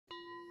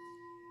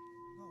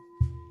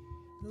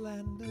The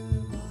land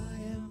of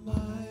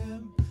I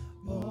am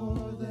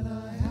more than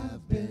I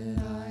have been.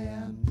 I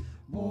am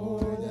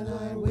more than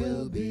I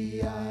will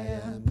be. I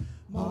am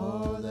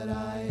more than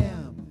I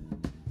am.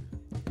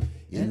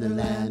 In the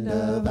land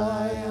of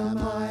I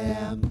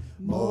am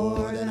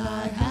more than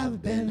I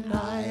have been.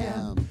 I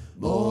am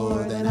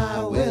more than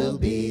I will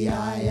be.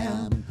 I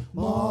am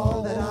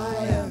more than I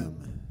am.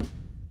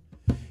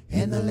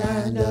 In the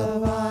land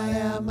of I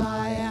am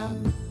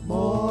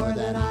more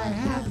than I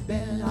have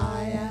been.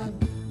 I am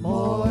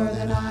more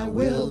than I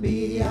will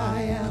be.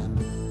 I am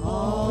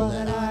all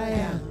that I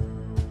am.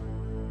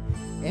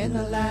 In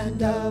the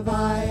land of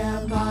I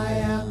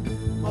am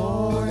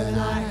more than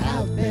I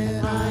have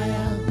been. I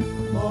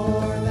am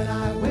more than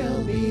I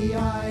will be.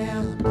 I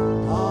am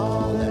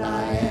all that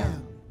I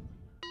am.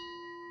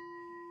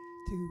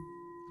 2,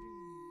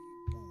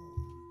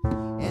 3,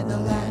 4. In the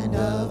land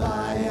of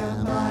I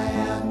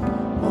am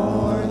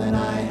more than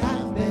I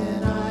have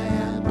been. I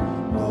am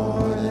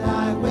more than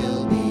I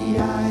will be.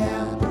 I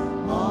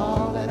am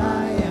all that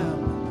I am.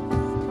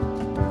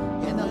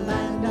 In the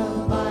land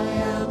of I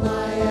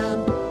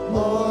am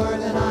more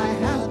than I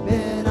have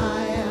been.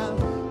 I am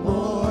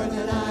more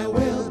than I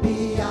will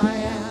be. I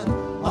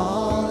am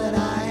all that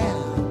I am.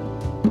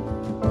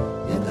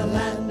 In the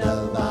land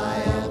of I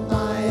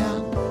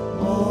am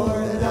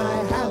more than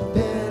I have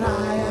been.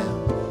 I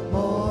am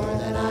more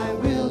than I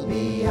will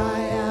be. I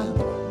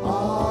am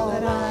all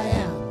that I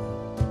am.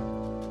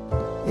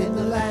 In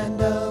the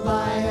land of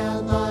I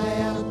am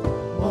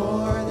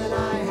more than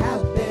I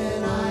have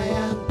been. I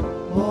am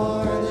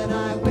more than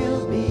I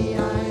will be.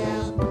 I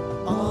am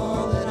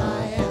all that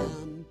I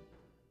am.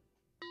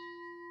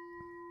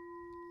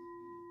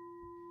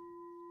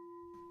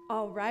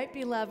 All right,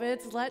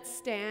 beloveds, let's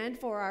stand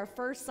for our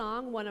first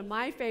song, one of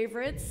my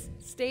favorites,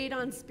 Stayed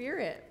on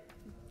Spirit.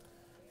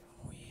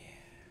 Oh yeah.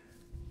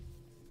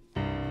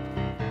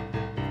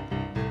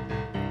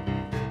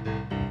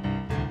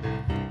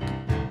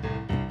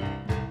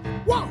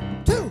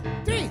 1, 2,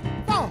 3,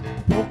 4.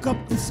 Woke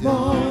up this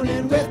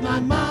morning with my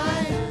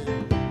mind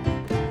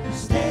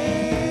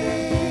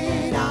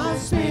stayed on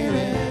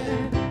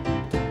spirit.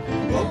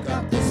 Woke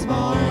up this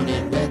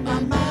morning with my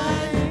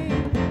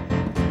mind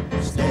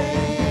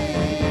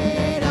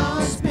stayed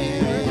on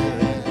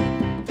spirit.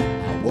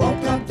 I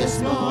woke up this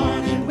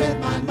morning with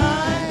my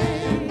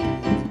mind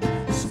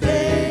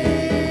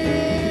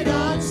stayed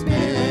on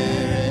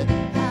spirit.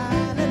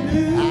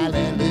 Hallelujah,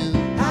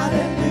 hallelujah,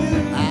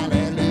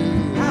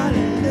 hallelujah,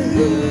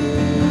 hallelujah.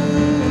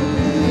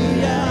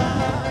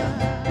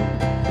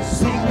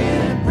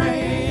 Singing and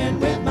praying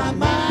with my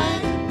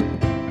mind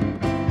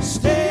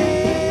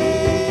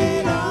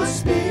stayed on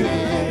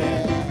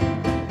spirit.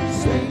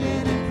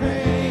 Singing and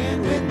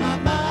praying with my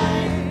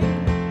mind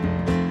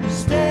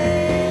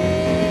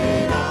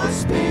stayed on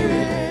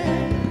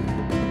spirit.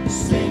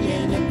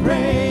 Singing and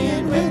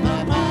praying with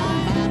my mind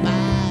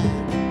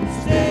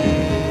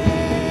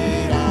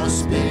stayed on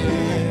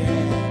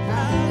spirit.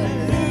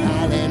 Hallelujah,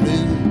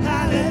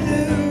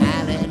 hallelujah,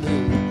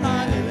 hallelujah,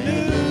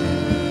 hallelujah.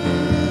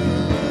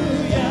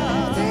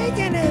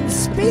 Thinking and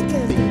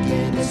speaking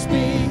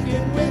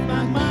with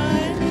my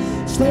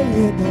mind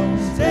stayed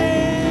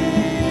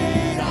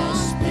on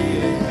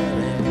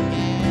spirit.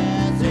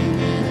 Yeah,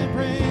 singing and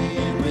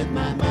praying with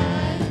my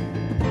mind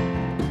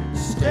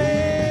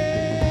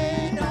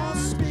stayed on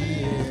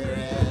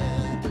spirit.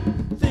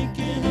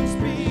 Thinking and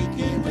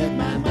speaking with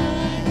my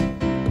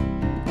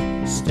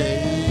mind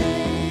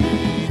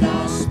stayed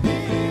on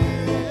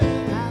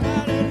spirit.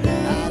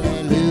 Hallelujah,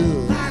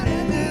 hallelujah,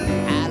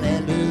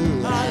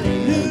 hallelujah,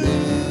 hallelujah.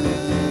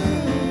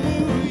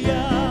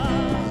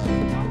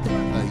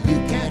 You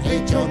can't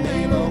hate your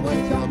neighbor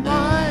with your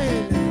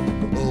mind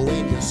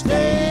when you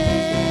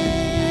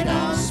stayed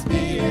on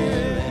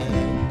spirit.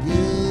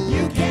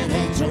 You can't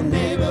hate your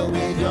neighbor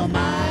with your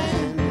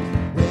mind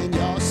when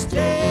you're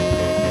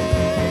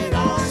stayed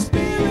on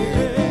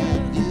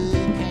spirit.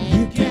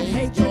 You can't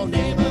hate your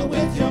neighbor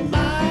with your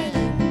mind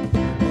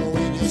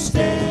when you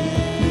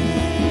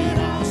stayed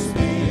on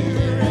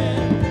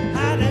spirit.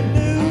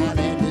 Hallelujah,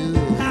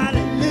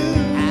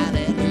 hallelujah,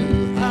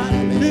 hallelujah,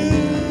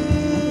 hallelujah.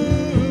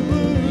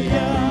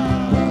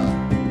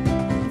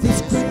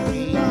 This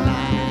great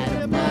light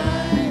of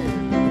mine,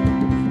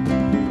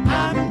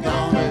 I'm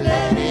gonna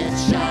let it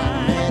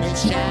shine, let it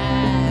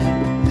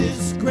shine.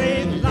 This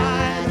great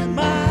light of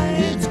mine,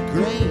 it's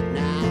great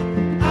now.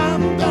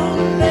 I'm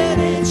gonna let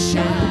it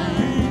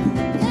shine.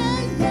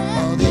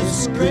 Oh,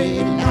 this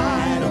great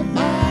light of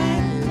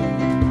mine,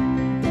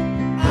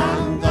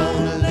 I'm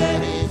gonna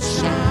let it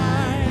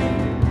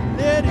shine.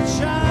 Let it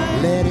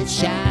shine. Let it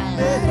shine.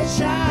 Let it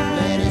shine.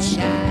 Let it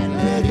shine.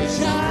 Let it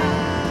shine.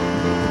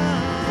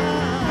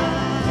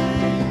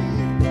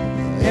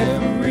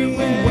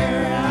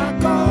 Everywhere I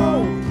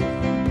go,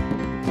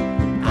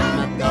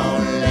 I'm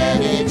gonna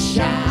let it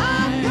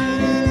shine.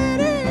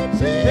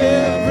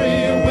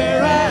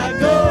 Everywhere I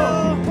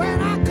go,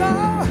 when I go,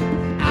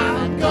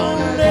 I'm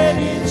gonna let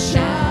it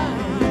shine.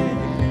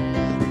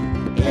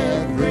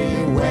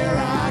 Everywhere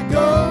I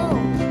go,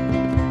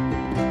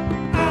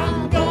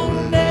 I'm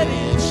gonna let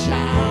it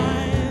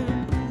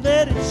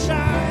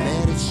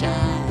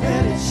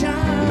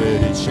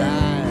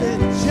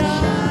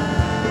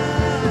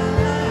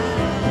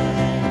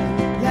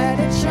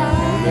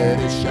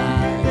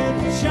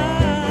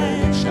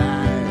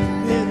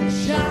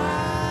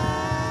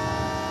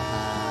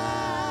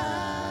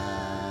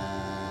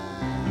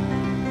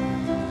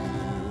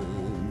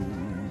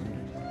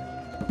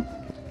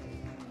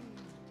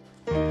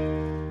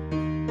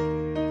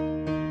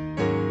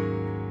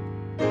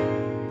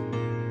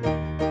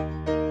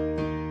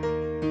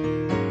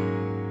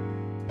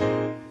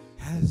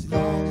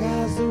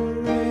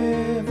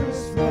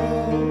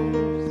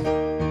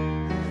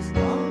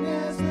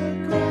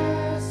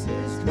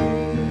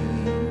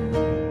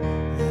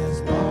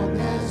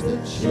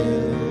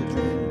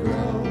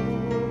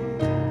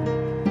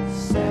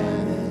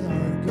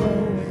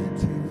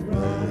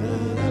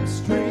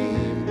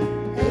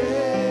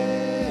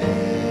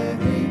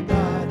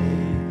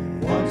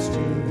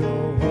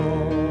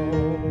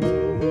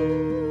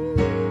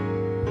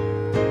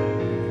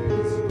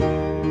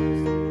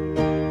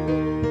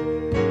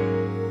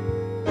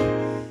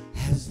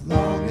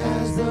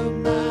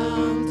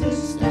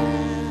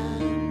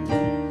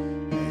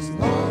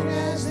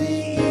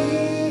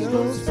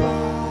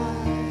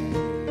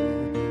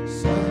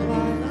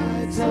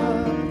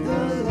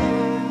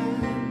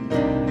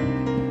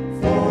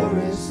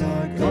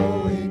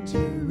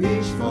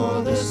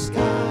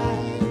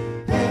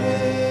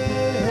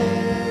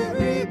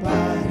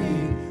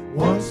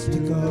to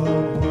go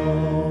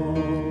home.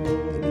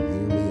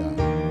 And here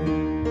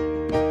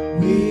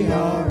we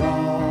are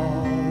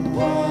all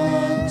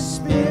one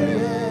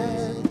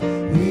spirit.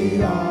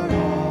 We are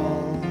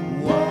all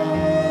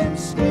one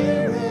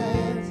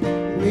spirit.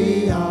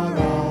 We are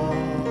all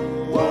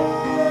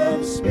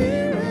one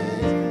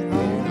spirit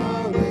on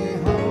our way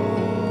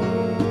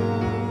home.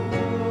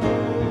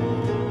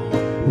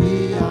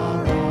 We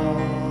are all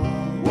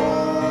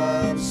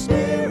one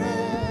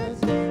spirit.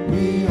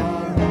 We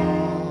are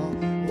all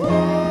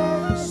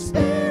one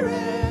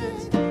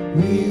spirit.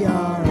 We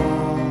are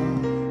all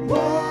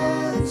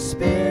one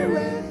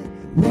spirit.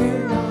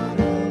 We're not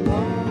alone.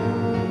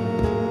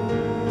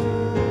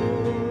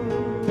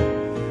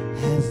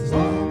 As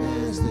long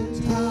as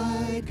the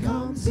tide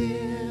comes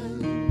in,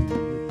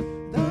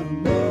 the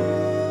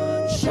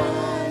moon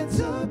shines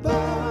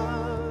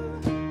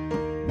above.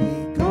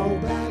 We go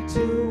back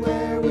to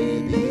where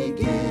we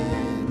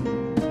begin.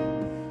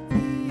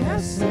 The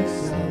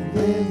essence of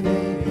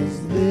living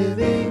is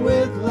living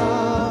with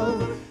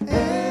love.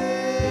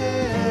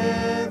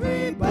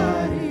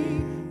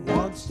 Everybody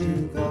wants to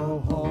go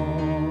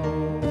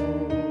home.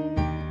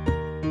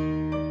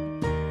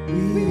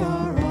 We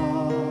are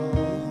all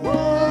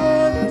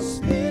one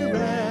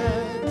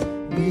spirit.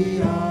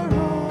 We are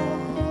all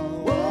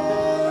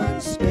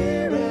one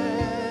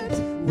spirit.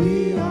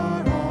 We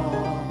are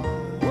all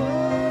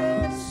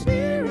one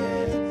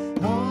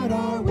spirit on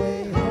our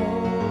way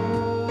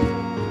home.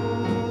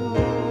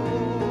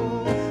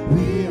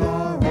 We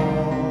are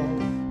all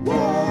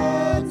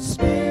one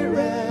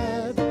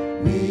spirit.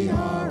 We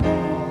are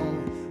all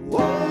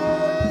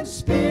one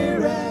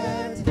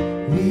spirit.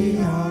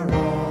 We are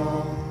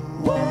all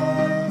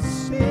one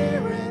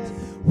spirit.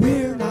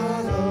 We're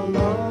not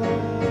alone.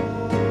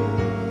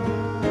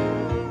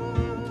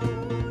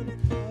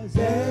 'Cause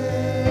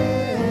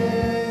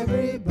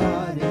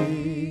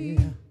everybody,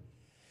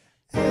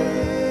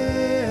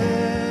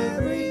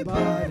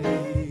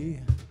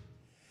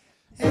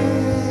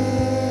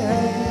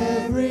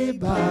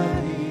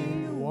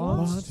 everybody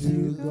wants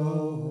to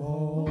go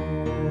home.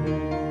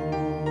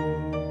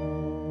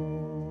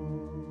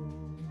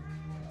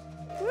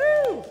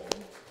 Woo!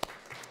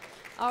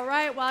 All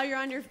right, while you're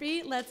on your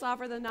feet, let's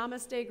offer the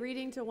Namaste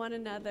greeting to one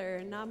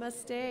another.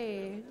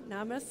 Namaste,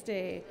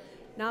 Namaste.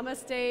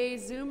 Namaste,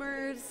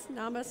 Zoomers.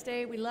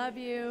 Namaste, we love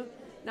you.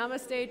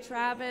 Namaste,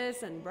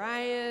 Travis and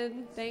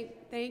Brian.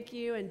 Thank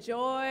you, and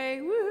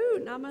Joy.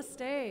 Woohoo,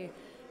 Namaste.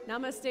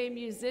 Namaste,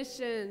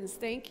 musicians.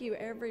 Thank you,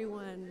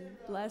 everyone.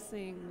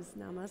 Blessings.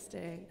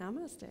 Namaste.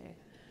 Namaste.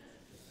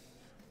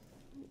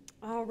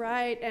 All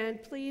right,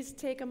 and please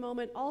take a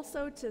moment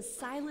also to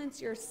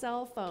silence your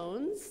cell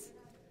phones.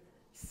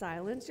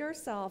 Silence your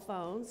cell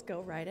phones.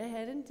 Go right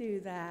ahead and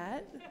do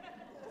that.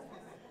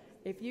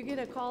 If you get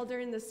a call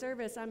during the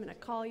service, I'm going to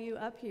call you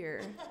up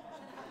here.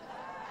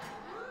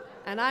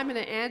 And I'm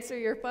going to answer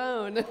your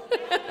phone.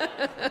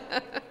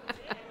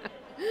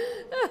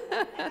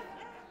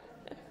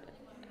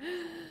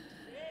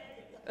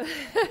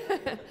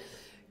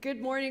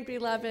 Good morning,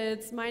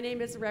 beloveds. My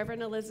name is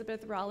Reverend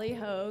Elizabeth Rowley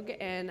Hogue,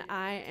 and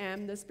I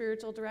am the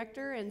spiritual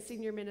director and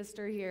senior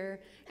minister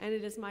here. And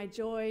it is my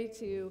joy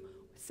to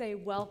say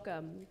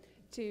welcome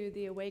to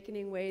the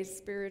Awakening Ways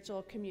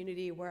spiritual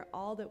community, where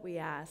all that we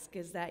ask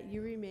is that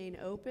you remain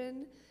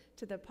open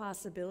to the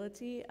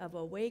possibility of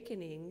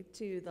awakening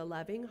to the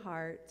loving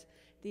heart,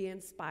 the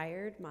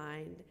inspired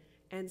mind,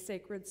 and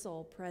sacred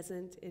soul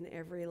present in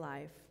every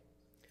life.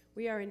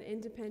 We are an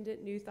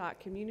independent New Thought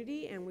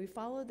community, and we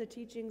follow the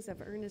teachings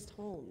of Ernest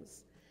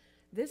Holmes.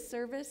 This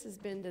service has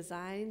been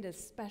designed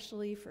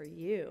especially for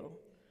you.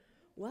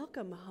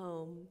 Welcome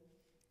home.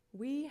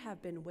 We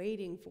have been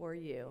waiting for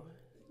you.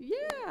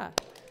 Yeah.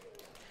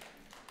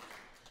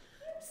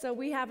 So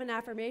we have an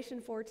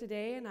affirmation for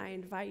today, and I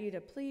invite you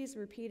to please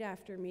repeat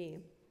after me.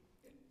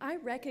 I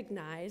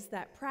recognize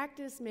that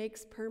practice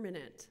makes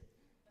permanent.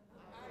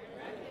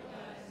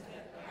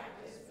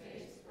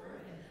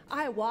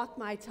 I walk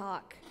my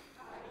talk.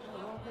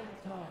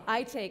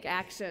 I take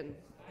action.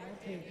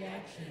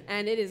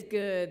 And it is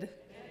good.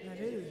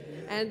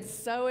 And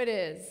so it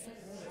is.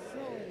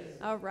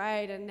 All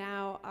right, and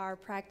now our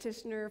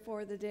practitioner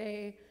for the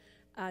day,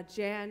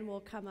 Jan, will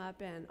come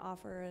up and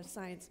offer a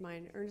Science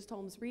Mind Ernest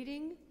Holmes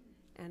reading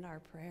and our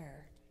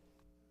prayer.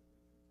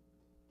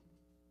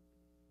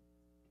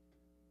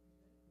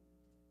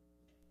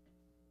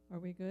 Are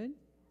we good?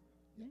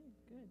 Yeah,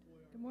 good.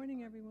 Good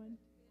morning, everyone.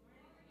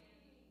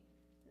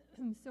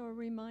 So a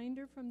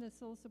reminder from the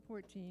Soul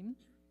Support team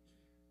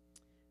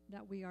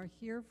that we are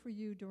here for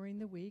you during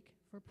the week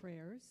for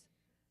prayers,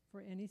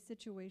 for any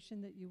situation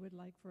that you would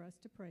like for us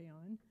to pray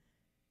on.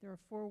 There are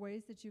 4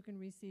 ways that you can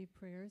receive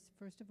prayers.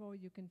 First of all,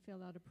 you can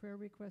fill out a prayer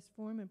request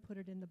form and put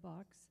it in the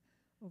box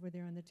over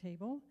there on the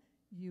table.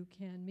 You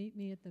can meet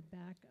me at the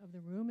back of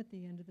the room at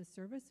the end of the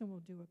service, and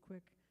we'll do a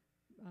quick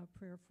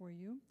prayer for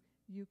you.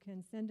 You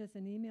can send us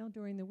an email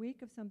during the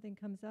week if something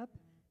comes up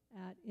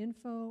at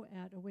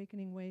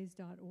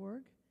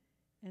info@awakeningways.org.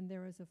 And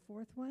there is a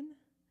 4th one,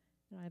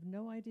 and I have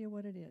no idea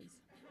what it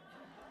is.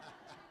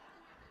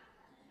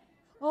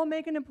 Oh,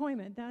 make an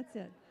appointment. That's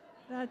it.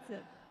 That's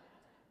it.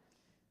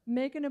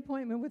 Make an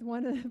appointment with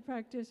one of the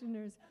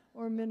practitioners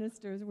or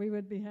ministers. We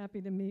would be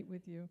happy to meet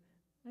with you.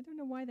 I don't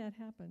know why that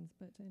happens,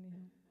 but anyhow.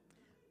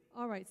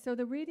 All right, so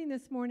the reading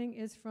this morning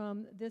is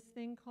from This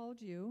Thing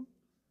Called You.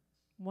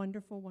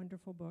 Wonderful,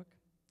 wonderful book.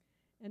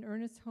 And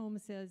Ernest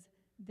Holmes says,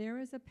 there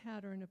is a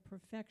pattern of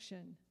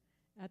perfection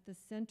at the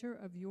center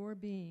of your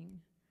being,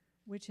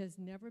 which has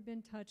never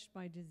been touched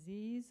by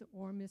disease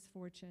or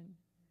misfortune.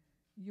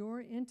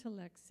 Your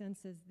intellect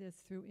senses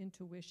this through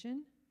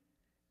intuition.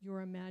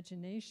 Your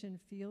imagination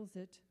feels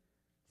it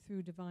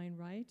through divine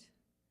right.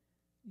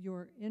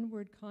 Your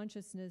inward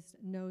consciousness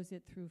knows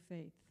it through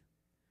faith.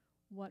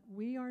 What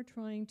we are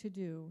trying to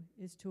do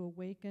is to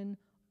awaken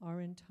our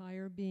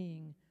entire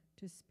being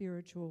to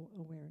spiritual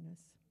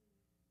awareness.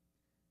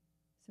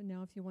 So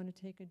now if you want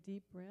to take a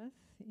deep breath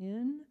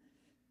in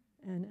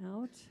and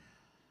out,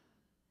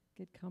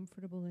 get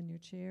comfortable in your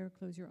chair,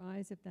 close your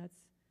eyes if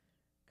that's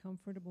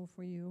comfortable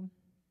for you.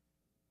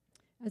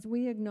 As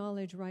we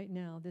acknowledge right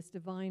now this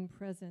divine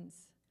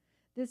presence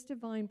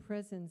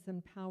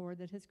and power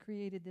that has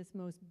created this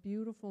most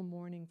beautiful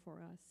morning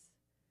for us,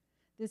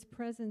 this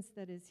presence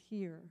that is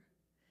here,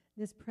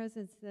 this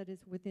presence that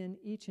is within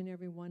each and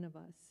every one of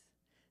us,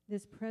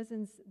 this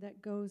presence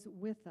that goes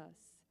with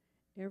us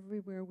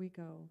everywhere we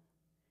go.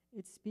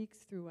 It speaks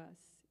through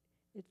us,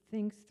 it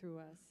thinks through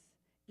us,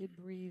 it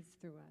breathes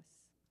through us.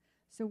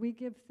 So we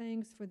give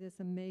thanks for this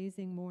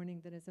amazing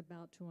morning that is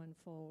about to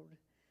unfold.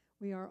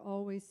 We are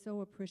always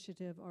so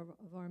appreciative of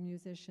our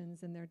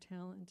musicians and their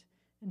talent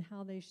and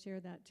how they share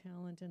that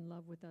talent and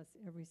love with us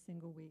every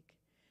single week.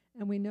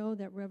 And we know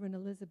that Reverend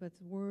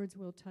Elizabeth's words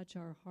will touch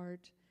our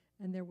heart,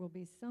 and there will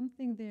be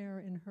something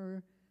there in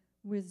her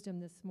wisdom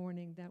this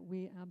morning that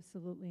we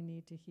absolutely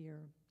need to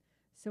hear.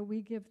 So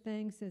we give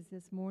thanks as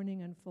this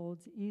morning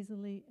unfolds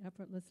easily,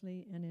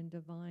 effortlessly, and in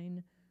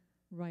divine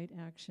right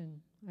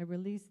action. I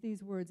release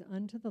these words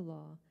unto the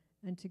law,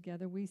 and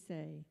together we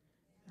say,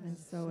 and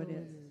so it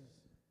is.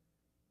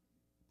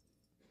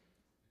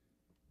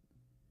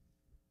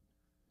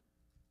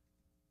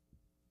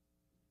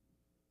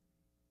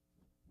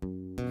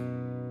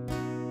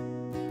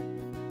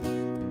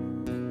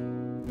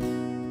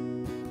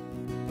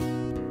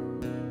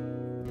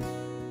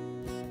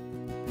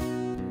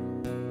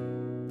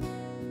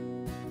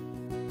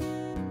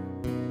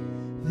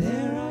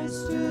 There I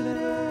stood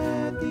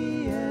at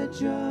the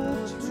edge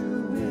of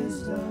true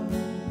wisdom,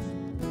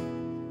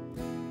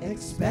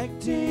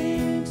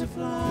 expecting to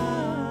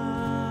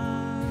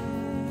fly.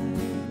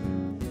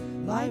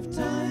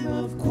 Lifetime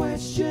of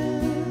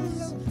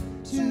questions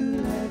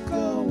to let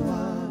go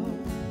of.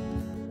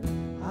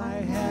 I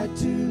had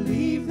to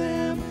leave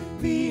them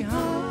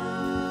behind,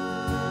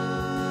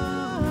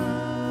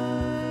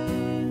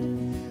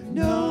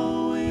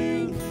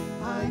 knowing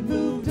I'd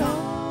moved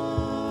on.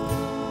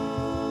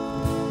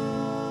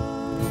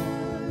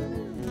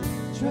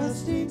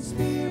 Trusting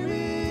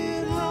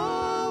Spirit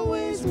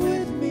always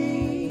with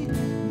me,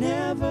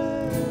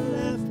 never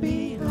left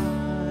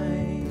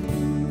behind.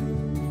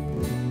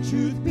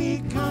 Truth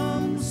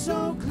becomes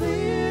so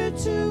clear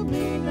to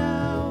me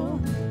now,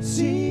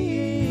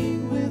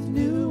 seeing with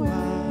new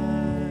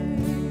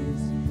eyes.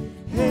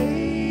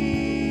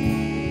 Hey,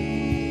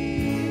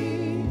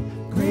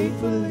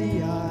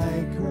 gratefully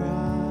I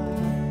cry.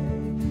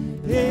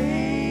 Hey,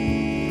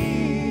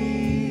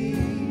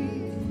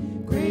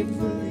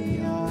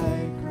 gratefully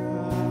I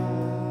cry.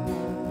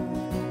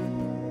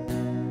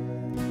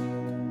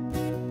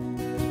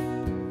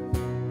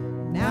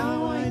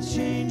 Now I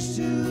change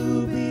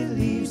to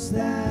beliefs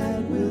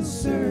that will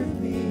serve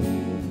me.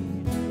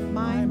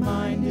 My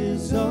mind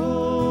is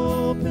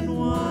open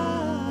wide,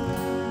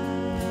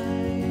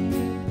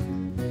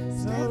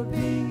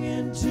 stepping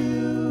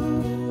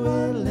into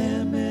a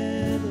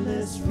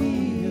limitless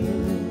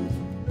field.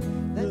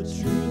 The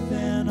truth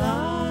and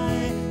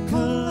I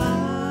collide,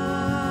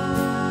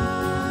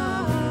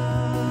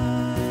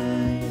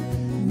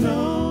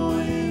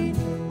 knowing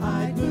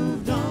I'd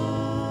moved on.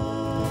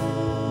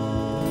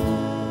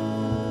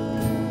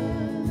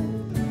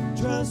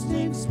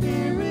 Trusting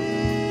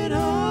Spirit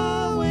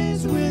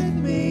always with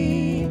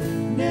me,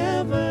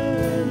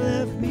 never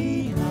left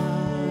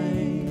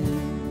behind.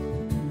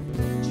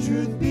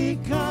 Truth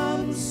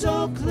becomes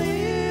so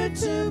clear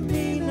to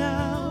me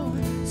now,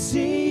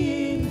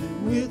 seeing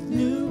with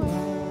new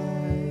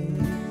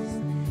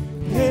eyes.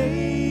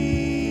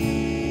 Hey,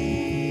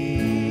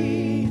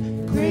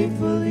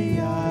 gratefully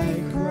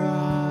I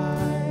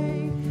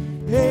cry.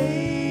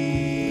 Hey,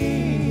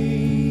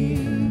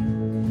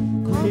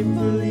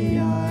 gratefully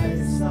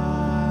I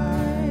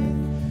sigh.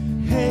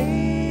 Hey.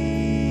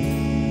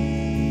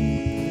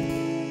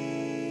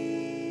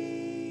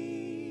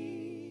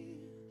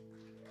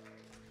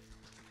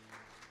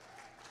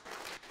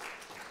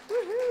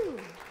 Woohoo!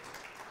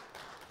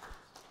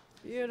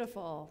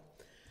 Beautiful.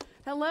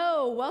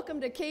 Hello, welcome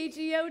to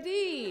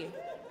KGOD,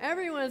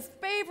 everyone's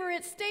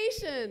favorite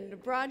station,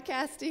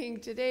 broadcasting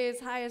today's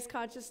highest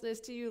consciousness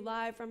to you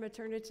live from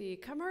eternity,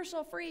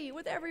 commercial free,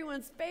 with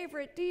everyone's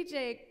favorite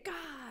DJ,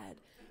 God.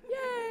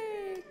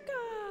 Yay,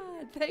 God.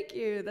 Thank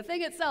you. The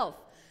thing itself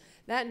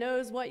that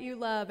knows what you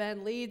love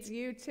and leads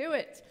you to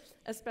it.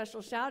 A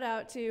special shout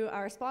out to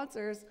our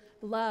sponsors,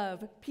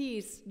 love,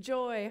 peace,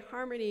 joy,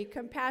 harmony,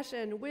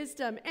 compassion,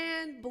 wisdom,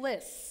 and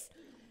bliss.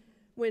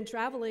 When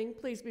traveling,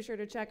 please be sure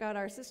to check out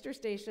our sister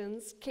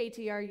stations,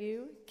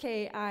 KTRU,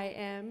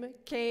 KIM,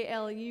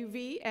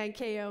 KLUV, and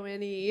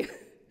KONE.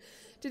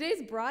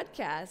 Today's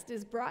broadcast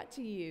is brought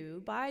to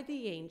you by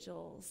the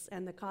angels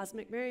and the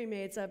cosmic merry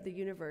maids of the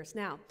universe.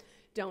 Now,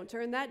 don't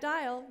turn that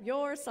dial.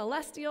 Your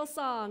celestial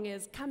song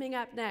is coming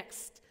up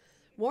next.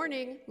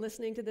 Warning,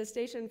 listening to this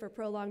station for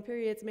prolonged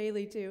periods may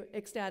lead to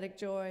ecstatic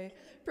joy,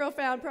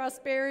 profound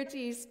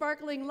prosperity,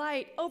 sparkling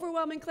light,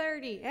 overwhelming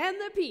clarity, and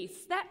the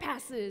peace that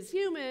passes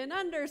human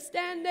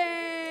understanding.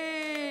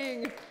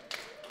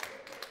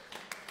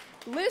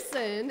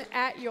 Listen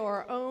at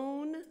your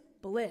own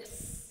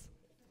bliss.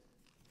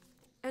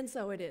 And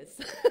so it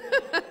is.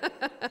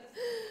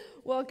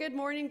 Well, good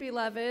morning,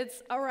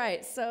 beloveds. All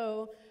right,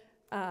 so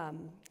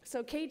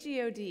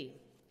KGOD.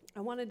 I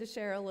wanted to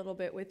share a little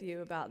bit with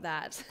you about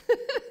that.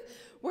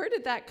 Where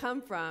did that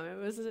come from? It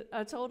was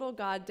a total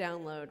God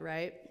download,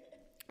 right?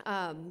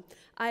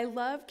 I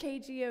love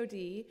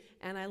KGOD,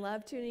 and I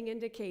love tuning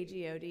into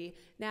KGOD.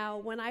 Now,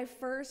 when I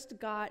first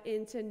got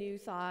into New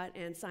Thought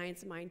and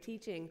Science of Mind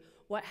teaching,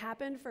 what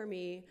happened for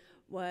me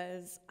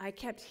was I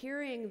kept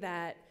hearing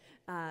that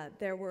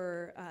there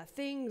were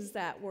things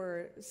that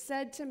were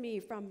said to me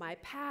from my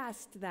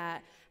past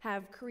that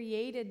have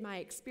created my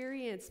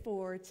experience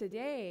for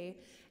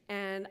today.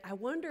 And I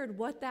wondered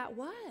what that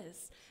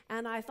was.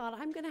 And I thought,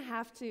 I'm going to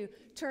have to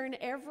turn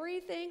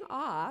everything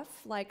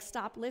off, like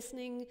stop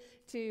listening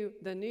to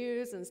the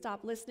news and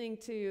stop listening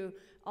to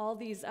all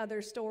these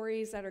other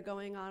stories that are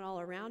going on all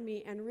around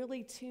me, and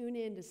really tune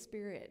into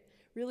spirit,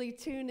 really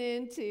tune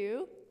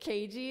into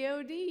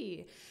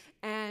KGOD.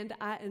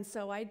 And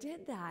so I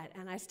did that,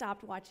 and I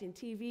stopped watching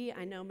TV.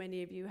 I know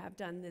many of you have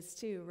done this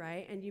too,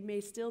 right? And you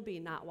may still be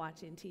not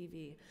watching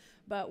TV,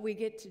 but we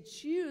get to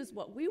choose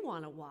what we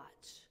want to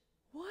watch.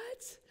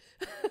 What?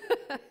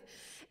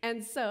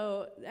 and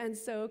so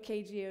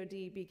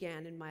KGOD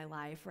began in my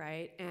life,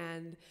 right?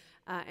 And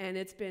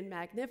it's been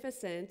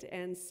magnificent.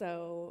 And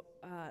so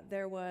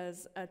there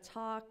was a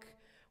talk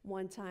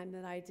one time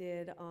that I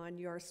did on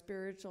your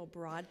spiritual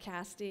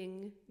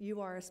broadcasting.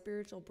 You are a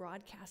spiritual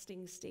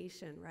broadcasting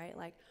station, right?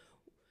 Like,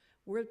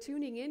 we're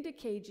tuning into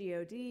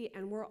KGOD,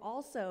 and we're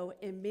also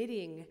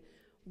emitting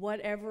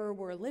whatever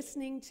we're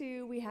listening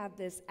to. We have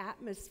this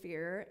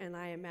atmosphere, and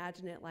I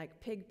imagine it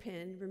like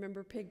Pigpen.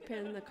 Remember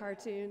Pigpen, the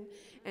cartoon?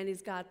 And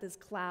he's got this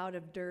cloud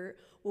of dirt.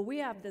 Well, we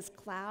have this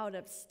cloud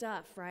of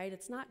stuff, right?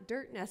 It's not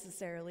dirt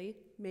necessarily.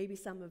 Maybe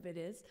some of it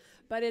is.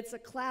 But it's a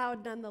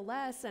cloud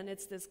nonetheless, and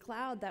it's this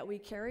cloud that we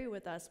carry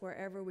with us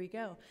wherever we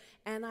go.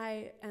 And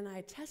I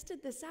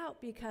tested this out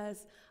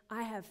because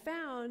I have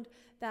found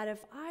that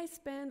if I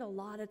spend a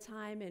lot of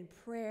time in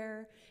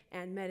prayer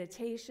and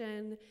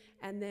meditation,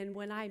 and then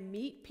when I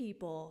meet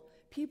people,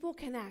 people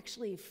can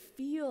actually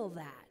feel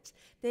that.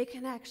 They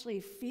can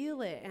actually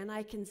feel it, and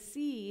I can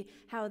see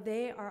how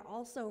they are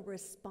also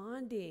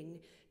responding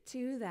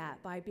to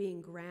that by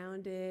being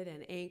grounded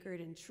and anchored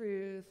in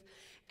truth.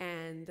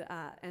 And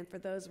for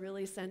those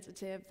really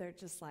sensitive, they're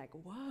just like,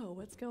 whoa,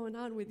 what's going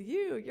on with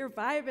you? You're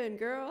vibing,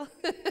 girl.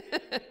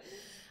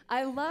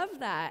 I love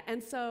that.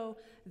 And so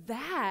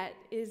that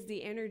is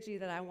the energy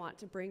that I want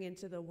to bring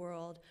into the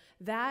world.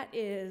 That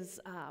is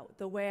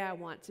the way I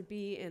want to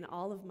be in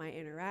all of my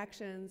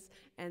interactions.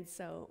 And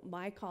so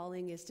my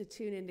calling is to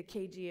tune into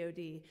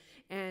KGOD.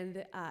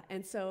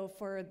 And so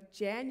for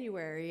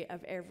January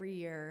of every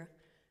year,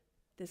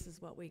 this is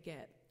what we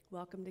get.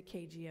 Welcome to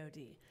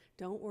KGOD.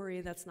 Don't worry,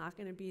 that's not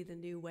going to be the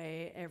new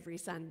way every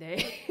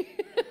Sunday.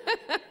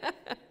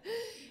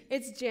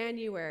 It's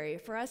January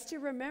for us to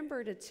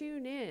remember to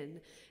tune in.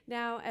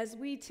 Now, as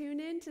we tune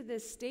into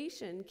this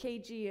station,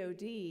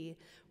 KGOD,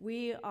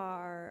 we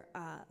are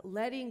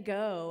letting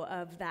go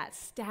of that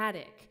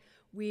static.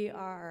 We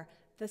are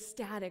the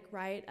static,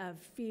 right,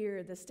 of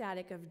fear, the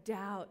static of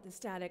doubt, the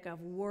static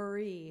of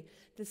worry,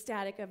 the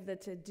static of the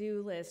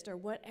to-do list, or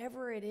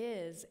whatever it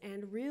is,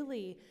 and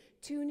really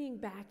tuning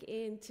back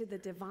into the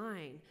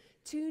divine,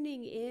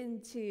 tuning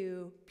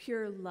into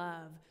pure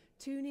love,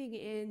 tuning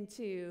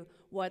into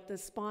what the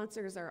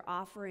sponsors are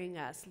offering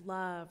us: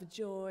 love,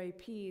 joy,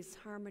 peace,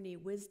 harmony,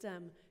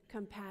 wisdom,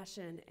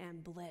 compassion,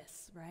 and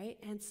bliss, right?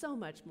 And so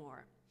much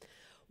more.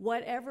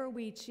 Whatever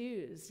we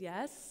choose,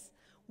 yes,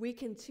 we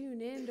can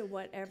tune into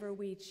whatever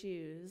we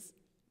choose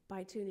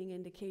by tuning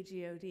into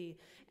KGOD.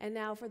 And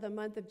now for the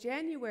month of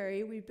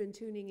January, we've been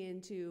tuning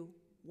into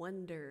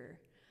wonder.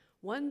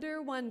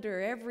 Wonder,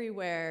 wonder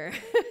everywhere.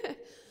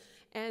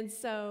 And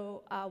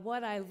so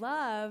what I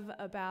love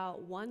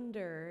about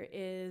wonder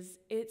is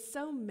it's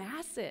so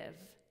massive.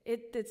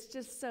 It's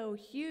just so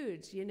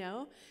huge, you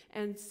know?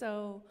 And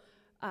so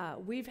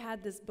we've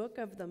had this book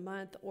of the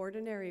month,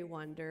 Ordinary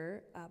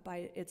Wonder,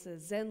 it's a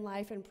Zen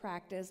Life and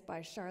Practice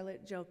by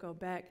Charlotte Joko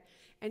Beck.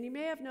 And you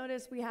may have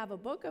noticed we have a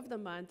book of the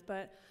month,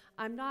 but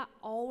I'm not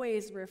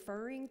always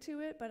referring to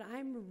it, but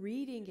I'm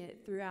reading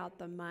it throughout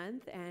the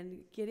month and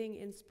getting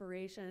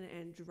inspiration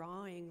and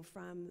drawing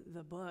from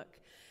the book.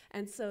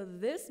 And so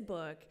this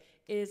book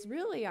is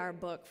really our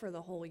book for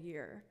the whole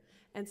year.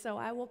 And so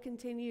I will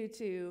continue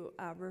to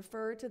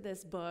refer to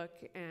this book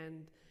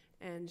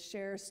and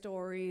share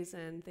stories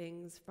and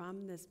things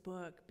from this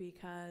book,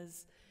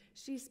 because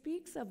she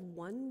speaks of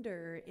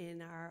wonder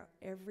in our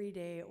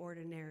everyday,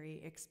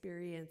 ordinary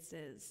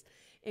experiences,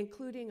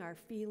 including our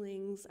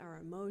feelings, our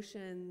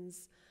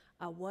emotions,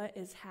 what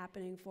is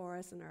happening for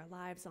us in our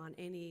lives on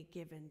any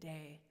given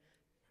day.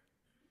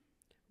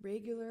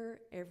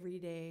 Regular,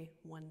 everyday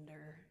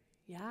wonder,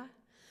 yeah?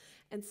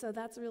 And so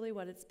that's really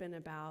what it's been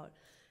about.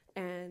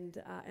 And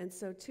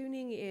so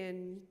tuning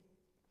in,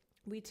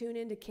 we tune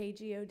into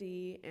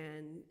KGOD,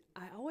 and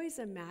I always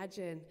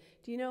imagine,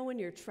 do you know when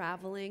you're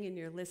traveling and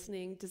you're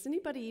listening, does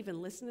anybody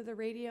even listen to the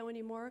radio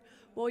anymore?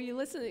 Well, you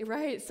listen,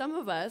 right, some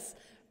of us,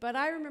 but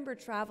I remember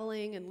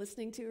traveling and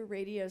listening to a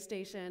radio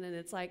station, and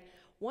it's like,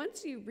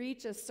 once you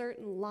reach a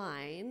certain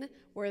line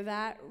where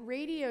that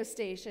radio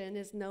station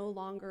is no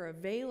longer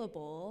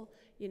available,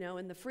 you know,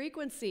 in the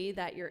frequency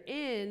that you're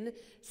in,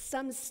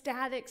 some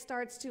static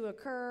starts to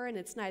occur, and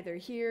it's neither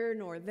here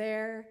nor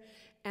there.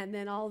 And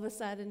then all of a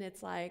sudden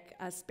it's like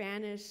a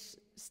Spanish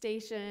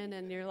station,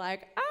 and you're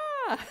like,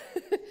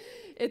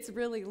 it's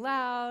really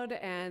loud,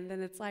 and then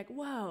it's like,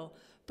 whoa.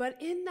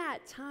 But in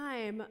that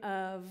time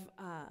of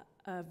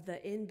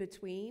the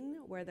in-between,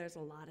 where there's a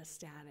lot of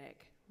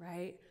static,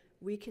 right,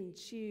 we can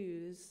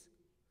choose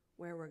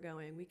where we're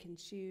going. We can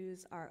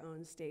choose our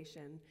own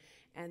station,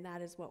 and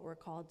that is what we're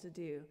called to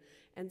do.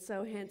 And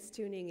so hence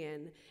tuning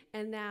in.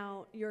 And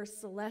now your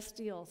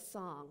celestial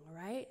song,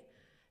 right?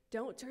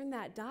 Don't turn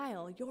that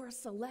dial. Your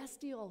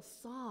celestial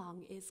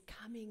song is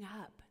coming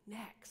up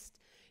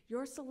next.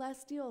 Your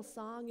celestial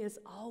song is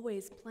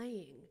always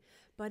playing.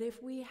 But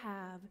if we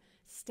have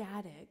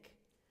static,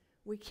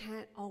 we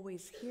can't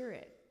always hear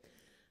it.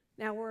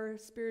 Now, we're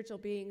spiritual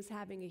beings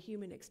having a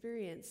human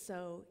experience,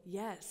 so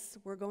yes,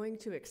 we're going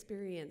to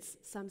experience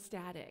some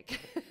static.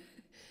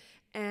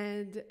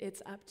 And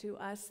it's up to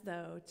us,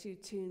 though, to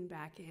tune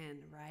back in,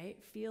 right?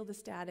 Feel the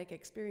static,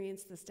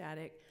 experience the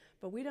static,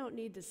 but we don't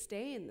need to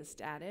stay in the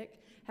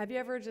static. Have you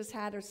ever just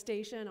had a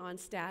station on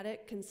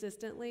static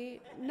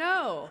consistently?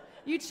 No,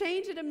 you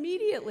change it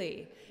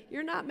immediately.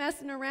 You're not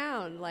messing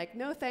around, like,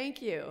 no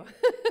thank you.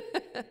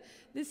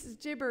 This is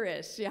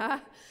gibberish,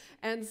 yeah?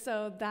 And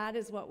so that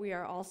is what we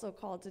are also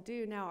called to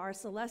do. Now, our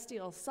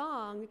celestial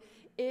song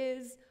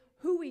is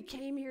who we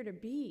came here to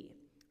be.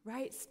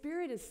 Right?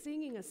 Spirit is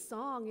singing a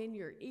song in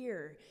your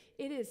ear.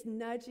 It is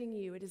nudging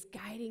you. It is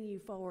guiding you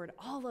forward.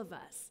 All of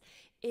us.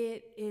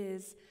 It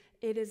is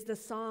the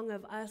song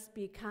of us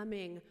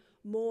becoming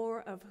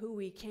more of who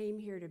we came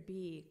here to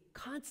be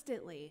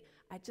constantly.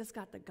 I just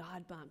got the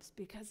God bumps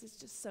because it's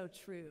just so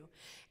true.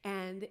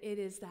 And it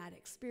is that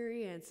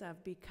experience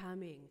of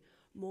becoming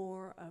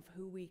more of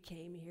who we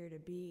came here to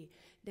be.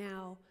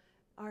 Now,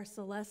 our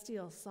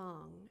celestial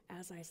song,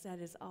 as I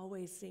said, is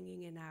always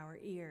singing in our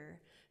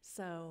ear.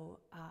 So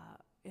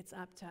it's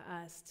up to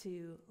us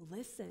to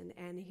listen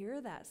and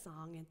hear that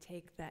song and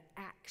take the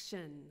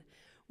action,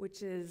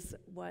 which is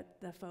what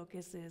the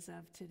focus is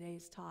of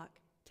today's talk,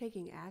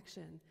 taking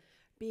action,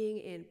 being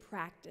in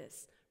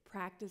practice,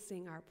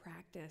 practicing our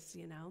practice,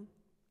 you know.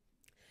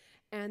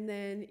 And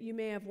then you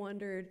may have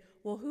wondered,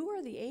 well, who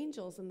are the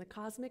angels and the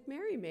cosmic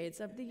Mary Maids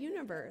of the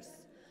universe?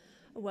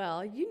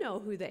 Well, you know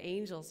who the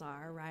angels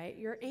are, right?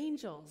 Your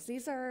angels.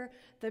 These are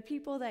the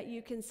people that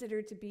you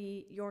consider to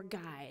be your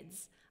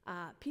guides,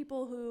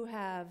 people who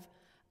have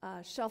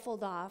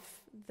shuffled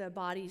off the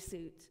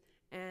bodysuit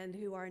and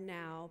who are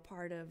now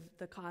part of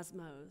the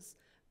cosmos,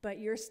 but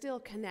you're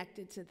still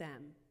connected to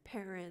them.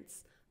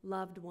 Parents,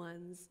 loved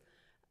ones,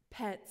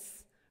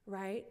 pets,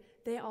 right?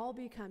 They all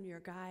become your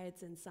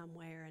guides in some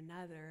way or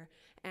another.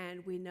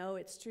 And we know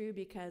it's true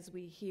because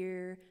we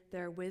hear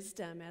their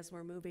wisdom as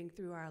we're moving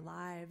through our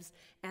lives.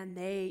 And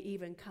they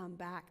even come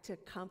back to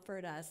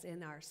comfort us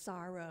in our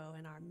sorrow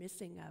and our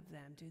missing of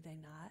them, do they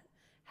not?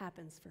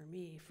 Happens for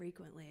me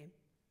frequently.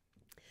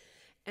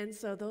 And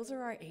so those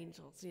are our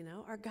angels, you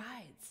know, our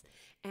guides.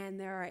 And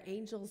there are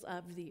angels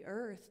of the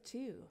earth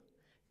too.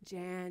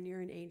 Jan,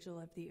 you're an angel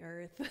of the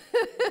earth.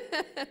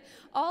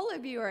 All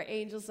of you are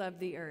angels of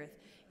the earth,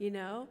 you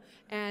know,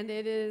 and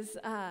it is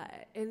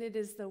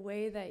the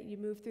way that you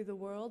move through the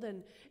world,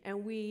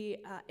 and we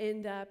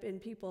end up in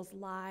people's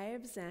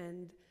lives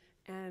and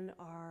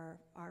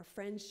our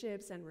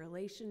friendships and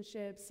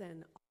relationships,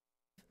 and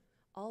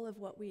all of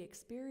what we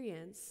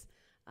experience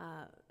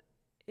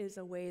is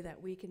a way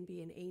that we can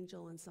be an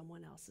angel in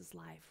someone else's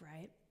life,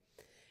 right?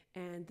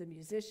 And the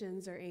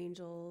musicians are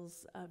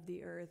angels of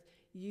the earth.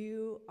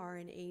 You are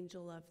an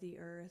angel of the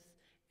earth,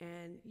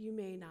 and you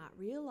may not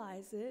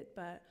realize it,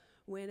 but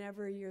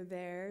whenever you're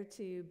there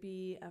to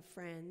be a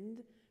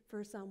friend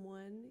for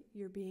someone,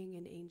 you're being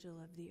an angel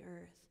of the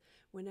earth.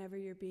 Whenever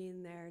you're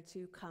being there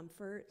to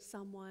comfort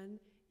someone,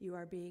 you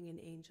are being an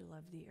angel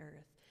of the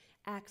earth.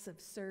 Acts of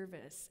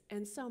service,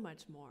 and so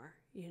much more.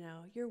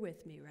 You're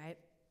with me, right?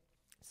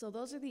 So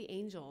those are the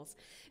angels.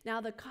 Now,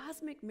 the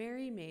cosmic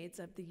merry maids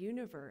of the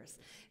universe.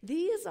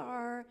 These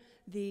are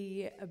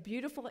the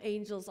beautiful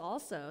angels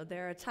also.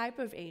 They're a type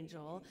of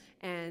angel,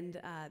 and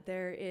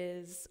there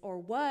is, or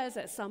was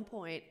at some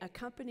point, a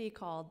company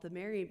called the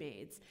Merry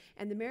Maids.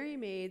 And the Merry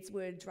Maids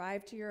would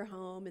drive to your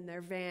home in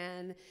their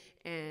van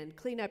and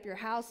clean up your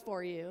house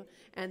for you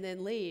and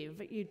then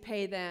leave. You'd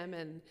pay them,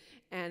 and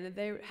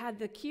they had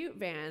the cute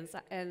vans.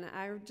 And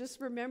I just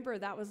remember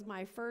that was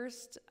my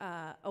first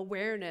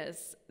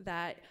awareness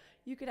that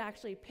you could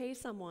actually pay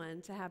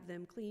someone to have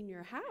them clean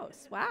your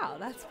house. Wow,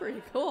 that's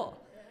pretty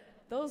cool.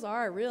 Those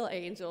are real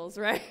angels,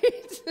 right?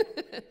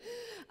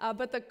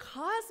 But the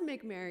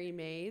cosmic Merry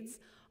Maids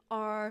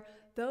are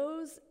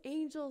those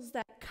angels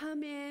that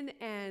come in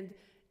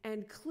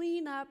and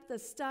clean up the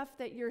stuff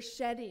that you're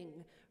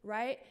shedding,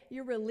 right?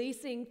 You're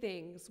releasing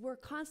things. We're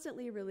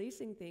constantly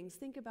releasing things.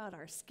 Think about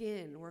our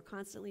skin. We're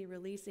constantly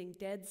releasing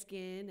dead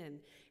skin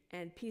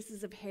and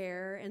pieces of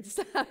hair and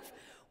stuff.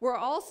 We're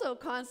also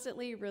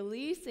constantly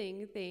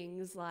releasing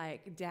things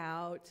like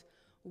doubt,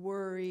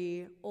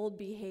 worry, old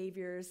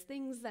behaviors,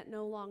 things that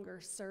no longer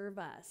serve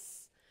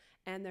us.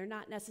 And they're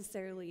not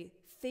necessarily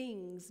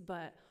things,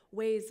 but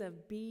ways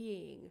of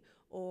being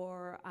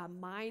or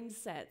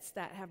mindsets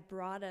that have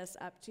brought us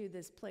up to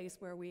this place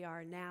where we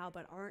are now,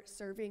 but aren't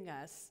serving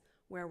us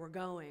where we're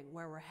going,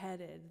 where we're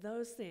headed,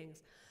 those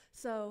things.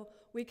 So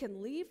we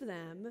can leave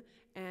them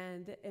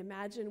and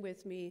imagine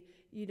with me,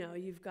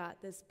 you've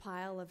got this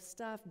pile of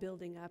stuff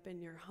building up in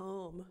your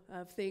home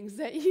of things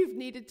that you've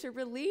needed to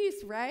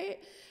release,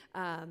 right?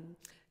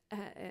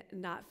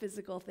 Not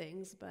physical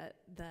things, but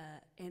the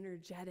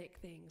energetic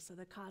things. So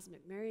the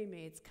cosmic Merry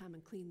Maids come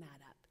and clean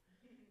that up.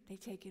 They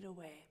take it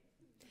away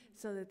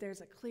so that there's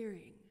a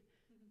clearing.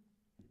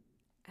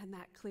 And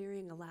that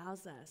clearing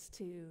allows us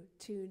to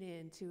tune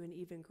in to an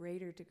even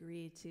greater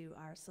degree to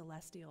our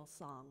celestial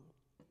song.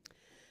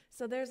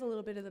 So there's a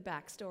little bit of the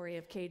backstory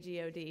of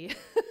KGOD.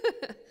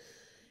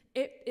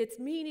 It's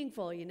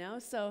meaningful,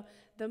 So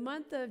the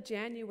month of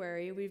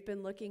January, we've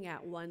been looking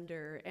at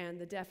wonder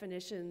and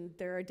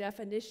there are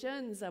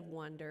definitions of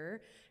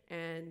wonder,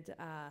 and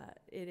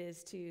it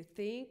is to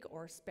think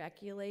or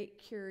speculate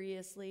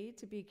curiously,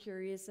 to be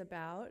curious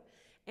about,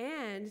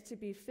 and to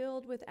be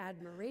filled with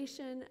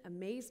admiration,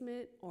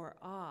 amazement, or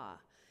awe.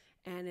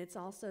 And it's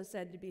also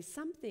said to be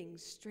something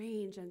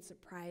strange and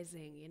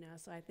surprising,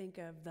 So I think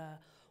of the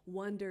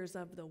wonders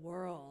of the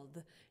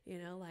world,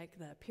 like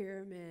the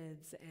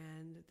pyramids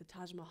and the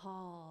Taj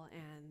Mahal,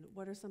 and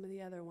what are some of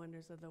the other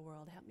wonders of the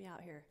world? Help me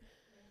out here.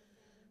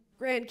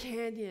 Grand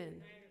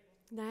Canyon.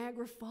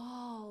 Niagara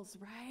Falls,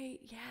 right?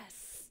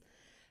 Yes.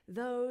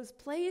 Those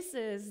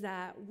places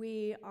that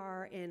we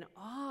are in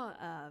awe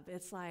of.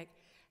 It's like,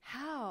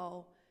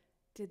 how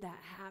did that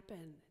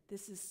happen?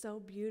 This is so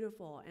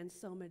beautiful and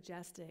so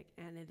majestic,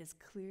 and it is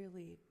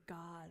clearly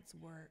God's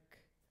work.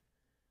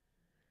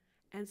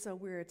 And so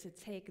we're to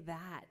take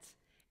that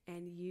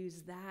and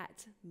use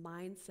that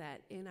mindset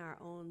in our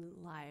own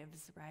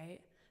lives, right?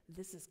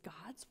 This is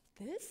God's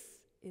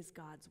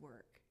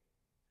work.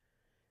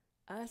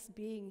 Us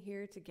being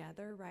here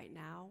together right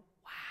now,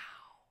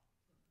 wow.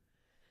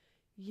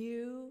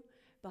 You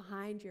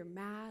behind your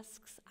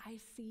masks, I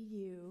see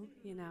you,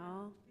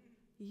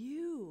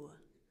 You,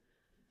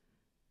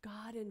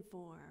 God in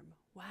form,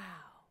 wow.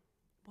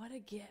 What a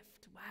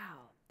gift,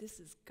 wow. This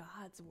is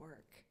God's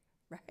work,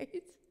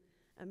 right?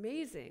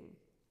 Amazing.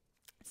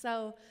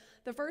 So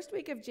the first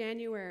week of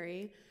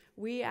January,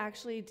 we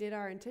actually did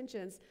our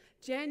intentions.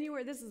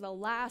 This is the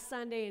last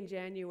Sunday in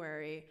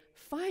January.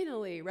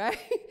 Finally, right?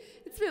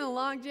 It's been a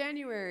long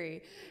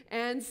January.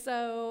 And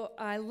so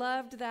I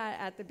loved that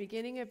at the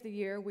beginning of the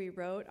year, we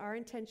wrote our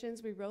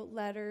intentions. We wrote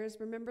letters.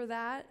 Remember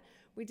that?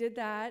 We did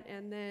that.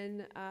 And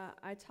then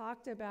I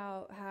talked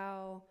about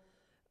how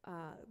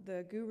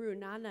the Guru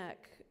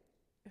Nanak,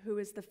 who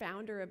is the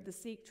founder of the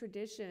Sikh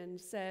tradition,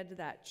 said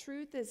that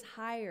truth is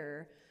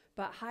higher,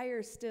 but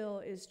higher still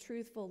is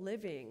truthful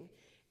living.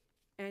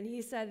 And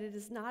he said it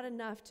is not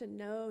enough to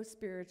know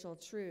spiritual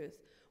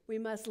truth. We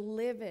must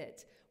live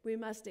it. We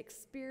must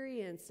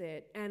experience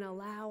it and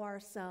allow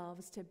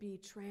ourselves to be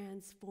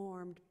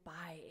transformed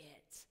by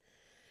it.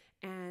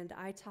 And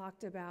I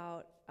talked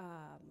about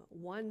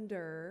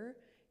wonder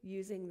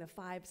using the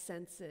 5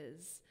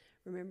 senses.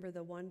 Remember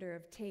the wonder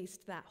of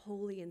taste, that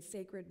holy and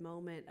sacred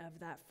moment of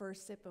that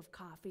first sip of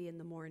coffee in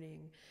the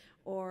morning,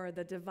 or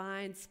the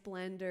divine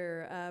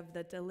splendor of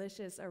the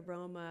delicious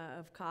aroma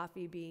of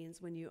coffee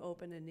beans when you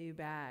open a new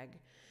bag,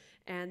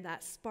 and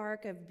that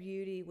spark of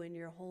beauty when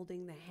you're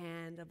holding the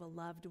hand of a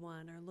loved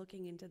one or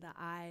looking into the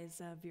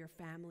eyes of your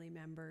family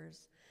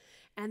members,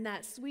 and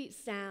that sweet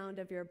sound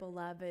of your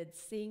beloved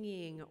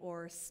singing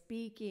or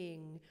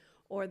speaking,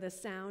 or the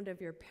sound of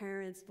your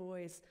parent's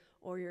voice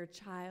or your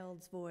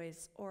child's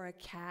voice, or a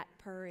cat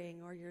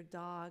purring, or your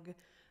dog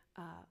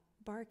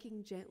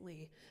barking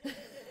gently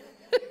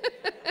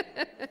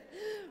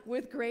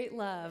with great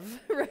love,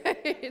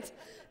 right?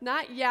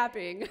 Not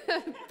yapping,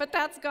 but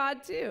that's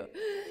God too.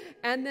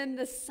 And then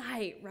the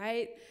sight,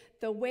 right?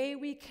 The way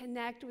we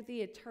connect with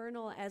the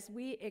eternal as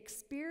we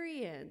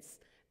experience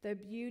the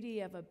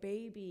beauty of a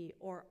baby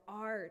or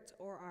art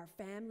or our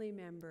family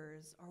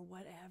members or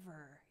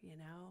whatever, you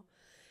know?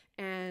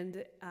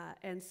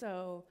 And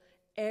so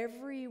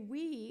every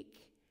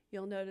week,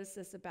 you'll notice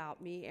this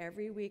about me,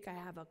 every week I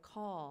have a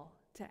call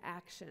to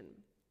action.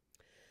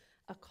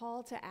 A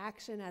call to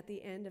action at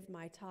the end of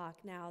my talk.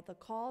 Now, the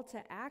call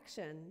to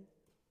action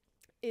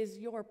is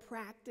your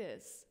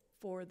practice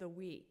for the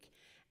week.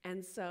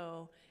 And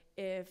so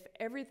if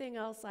everything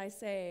else I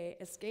say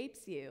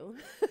escapes you,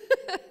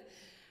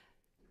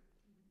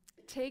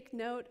 take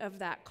note of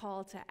that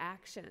call to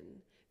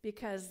action,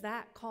 because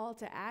that call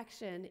to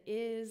action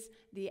is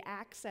the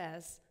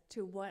access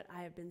to what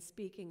I have been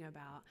speaking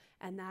about,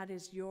 and that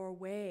is your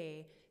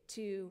way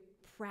to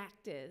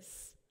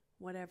practice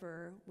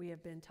whatever we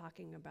have been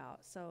talking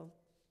about. So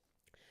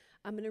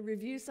I'm going to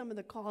review some of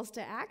the calls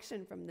to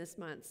action from this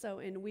month. So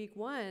in week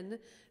 1,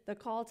 the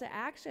call to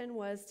action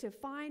was to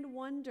find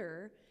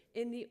wonder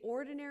in the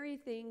ordinary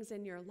things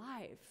in your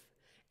life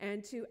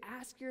and to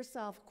ask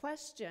yourself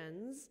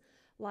questions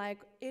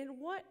like, in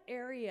what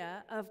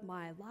area of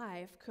my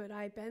life could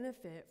I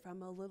benefit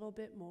from a little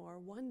bit more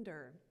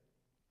wonder?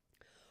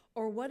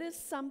 Or what is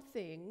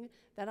something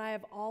that I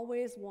have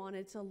always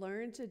wanted to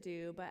learn to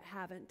do but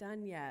haven't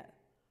done yet?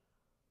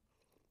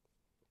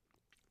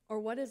 Or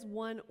what is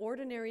one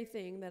ordinary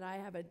thing that I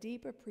have a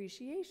deep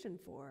appreciation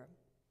for?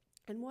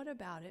 And what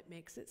about it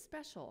makes it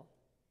special?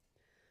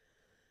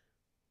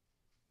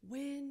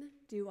 When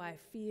do I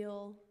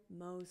feel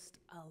most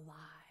alive?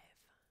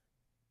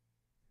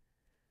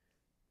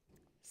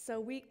 So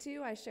week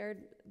 2, I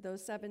shared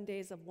those 7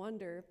 days of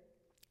wonder.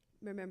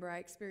 Remember, I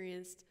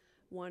experienced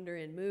wonder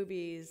in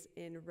movies,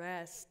 in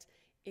rest,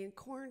 in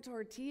corn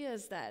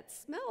tortillas that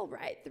smell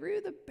right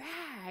through the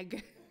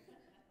bag.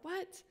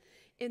 What?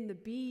 In the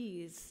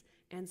bees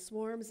and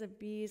swarms of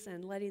bees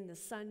and letting the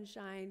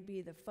sunshine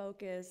be the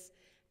focus,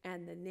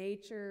 and the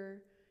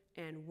nature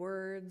and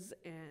words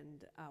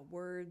and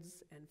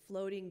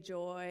floating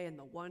joy and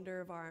the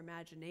wonder of our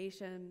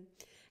imagination.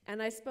 And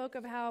I spoke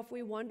of how if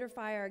we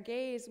wonderfy our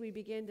gaze, we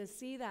begin to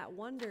see that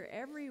wonder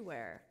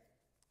everywhere.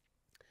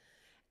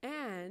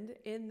 And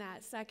in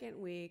that second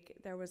week,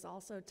 there was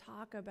also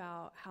talk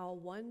about how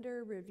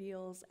wonder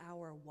reveals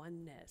our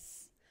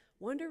oneness.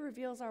 Wonder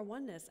reveals our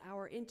oneness,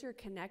 our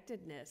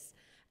interconnectedness,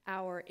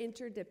 our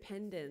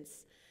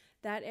interdependence,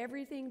 that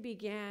everything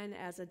began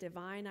as a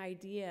divine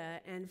idea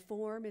and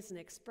form is an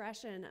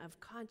expression of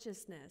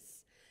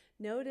consciousness.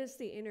 Notice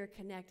the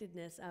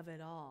interconnectedness of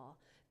it all,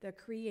 the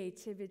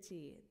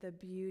creativity, the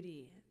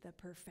beauty, the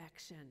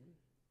perfection.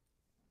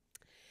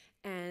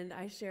 And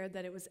I shared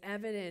that it was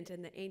evident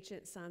in the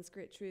ancient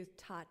Sanskrit truth,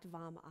 Tat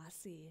Tvam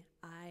Asi,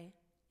 I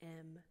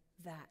am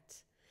that.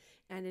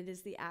 And it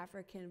is the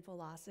African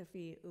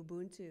philosophy,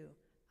 Ubuntu,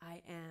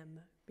 I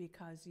am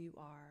because you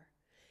are.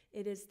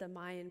 It is the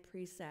Mayan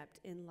precept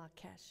in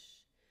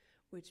Lakesh,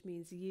 which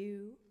means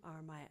you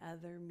are my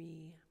other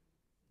me.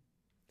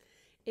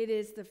 It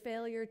is the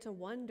failure to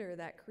wonder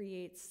that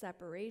creates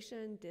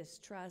separation,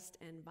 distrust,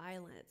 and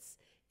violence.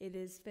 It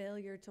is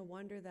failure to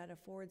wonder that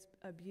affords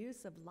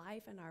abuse of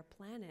life and our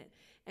planet.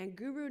 And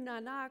Guru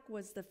Nanak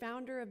was the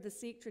founder of the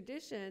Sikh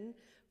tradition,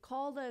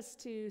 called us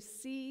to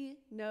see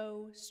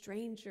no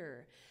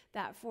stranger,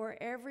 that for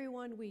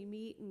everyone we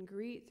meet and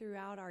greet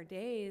throughout our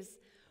days,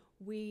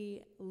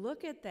 we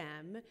look at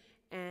them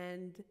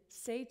and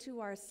say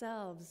to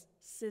ourselves,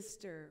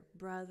 sister,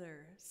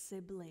 brother,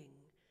 sibling,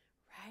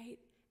 right?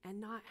 And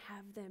not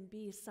have them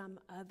be some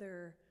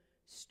other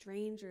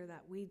stranger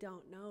that we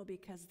don't know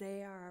because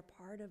they are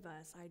a part of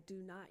us I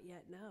do not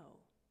yet know.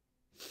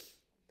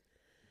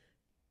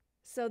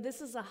 So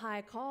this is a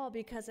high call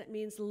because it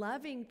means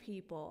loving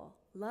people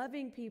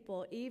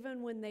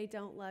even when they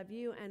don't love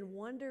you, and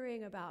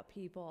wondering about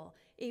people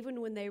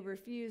even when they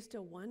refuse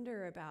to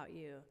wonder about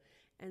you.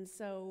 And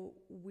so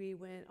we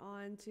went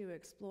on to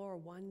explore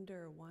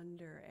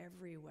wonder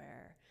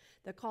everywhere.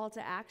 The call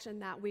to action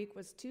that week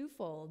was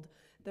twofold.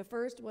 The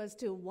first was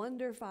to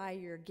wonderfy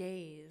your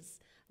gaze.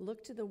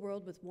 Look to the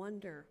world with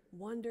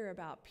wonder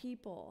about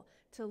people,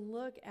 to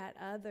look at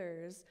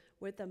others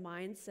with the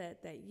mindset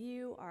that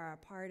you are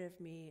a part of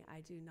me I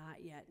do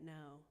not yet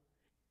know.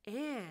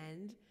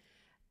 And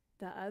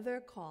the other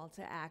call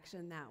to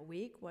action that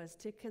week was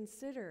to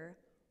consider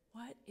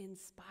what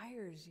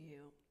inspires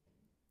you.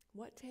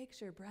 What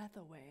takes your breath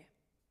away?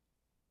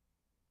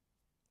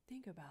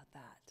 Think about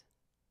that.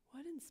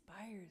 What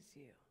inspires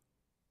you?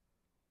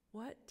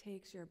 What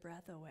takes your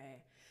breath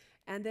away?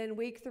 And then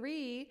week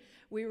 3,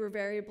 we were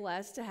very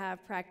blessed to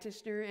have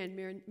practitioner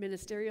and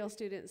ministerial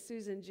student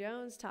Susan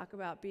Jones talk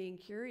about being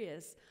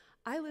curious.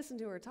 I listened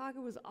to her talk.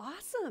 It was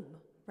awesome,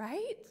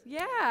 right?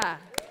 Yeah.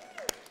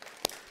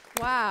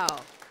 Wow.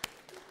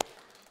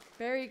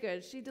 Very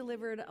good. She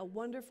delivered a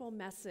wonderful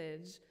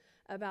message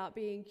about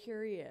being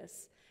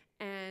curious.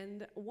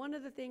 And one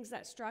of the things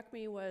that struck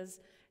me was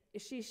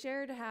she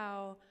shared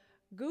how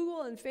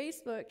Google and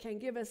Facebook can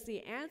give us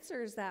the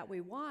answers that we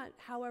want,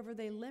 however,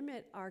 they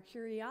limit our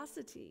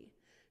curiosity.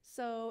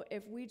 So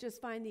if we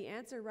just find the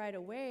answer right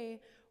away,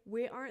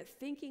 we aren't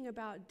thinking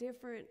about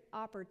different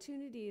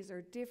opportunities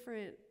or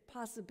different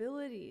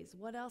possibilities.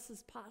 What else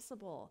is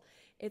possible?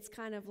 It's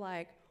kind of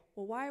like,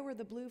 well, why were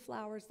the blue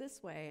flowers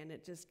this way? And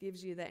it just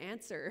gives you the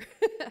answer.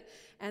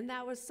 And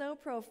that was so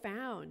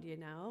profound, you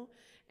know.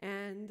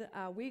 And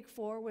week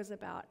 4 was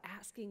about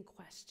asking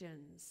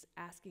questions.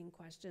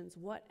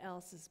 What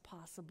else is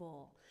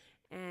possible?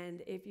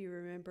 And if you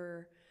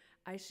remember,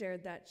 I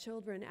shared that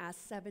children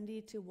ask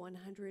 70 to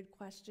 100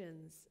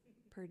 questions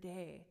per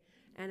day,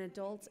 and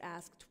adults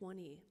ask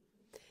 20.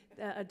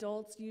 The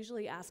adults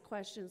usually ask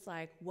questions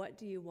like, what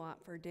do you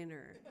want for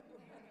dinner?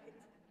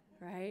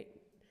 Right?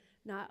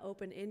 Not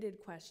open-ended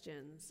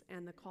questions.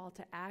 And the call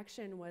to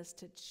action was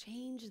to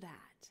change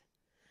that,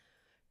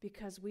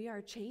 because we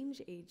are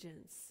change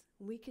agents.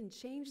 We can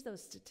change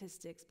those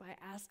statistics by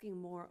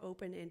asking more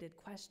open-ended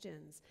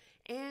questions,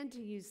 and to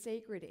use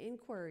sacred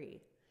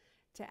inquiry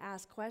to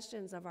ask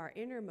questions of our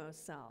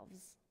innermost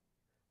selves.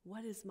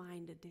 What is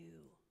mine to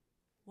do?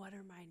 What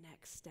are my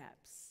next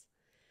steps?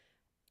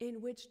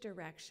 In which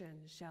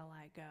direction shall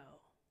I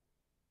go?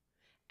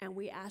 And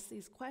we ask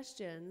these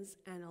questions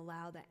and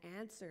allow the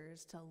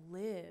answers to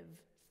live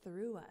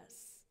through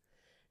us.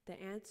 The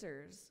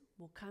answers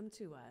will come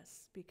to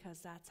us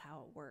because that's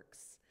how it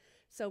works.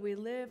 So we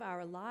live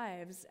our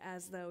lives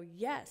as though,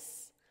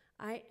 yes,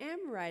 I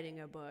am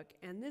writing a book,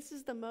 and this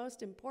is the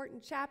most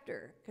important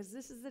chapter, because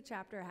this is the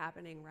chapter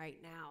happening right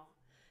now,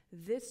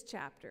 this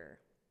chapter.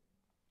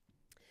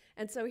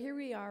 And so here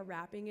we are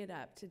wrapping it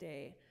up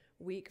today,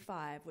 week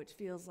 5, which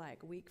feels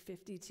like week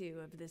 52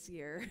 of this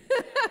year.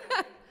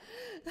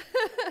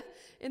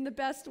 In the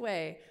best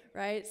way,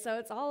 right? So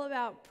it's all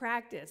about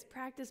practice.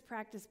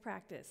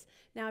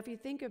 Now, if you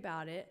think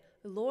about it,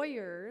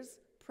 lawyers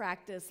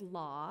practice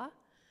law,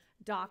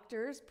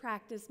 doctors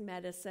practice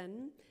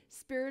medicine,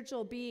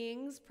 spiritual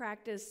beings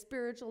practice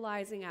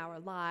spiritualizing our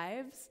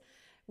lives.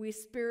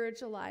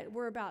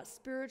 We're about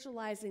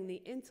spiritualizing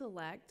the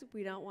intellect.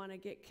 We don't want to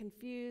get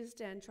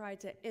confused and try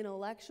to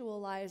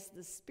intellectualize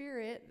the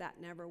spirit. That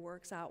never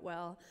works out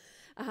well.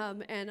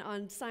 And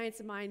on Science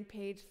of Mind,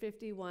 page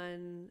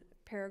 51,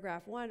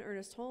 paragraph 1,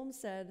 Ernest Holmes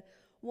said,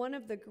 one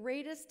of the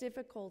greatest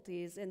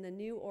difficulties in the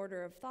new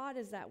order of thought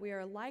is that we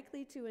are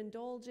likely to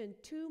indulge in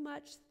too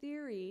much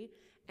theory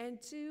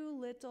and too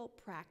little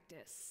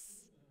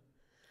practice.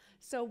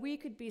 So we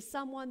could be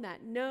someone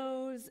that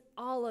knows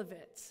all of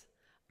it.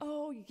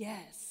 Oh,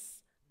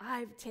 yes,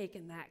 I've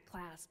taken that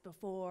class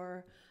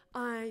before.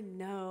 I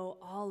know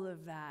all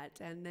of that.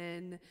 And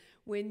then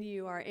when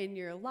you are in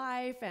your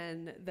life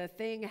and the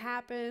thing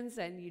happens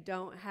and you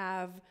don't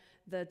have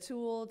the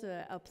tool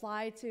to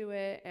apply to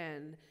it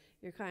and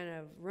you're kind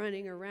of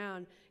running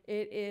around,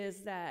 it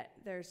is that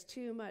there's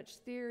too much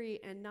theory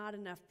and not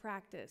enough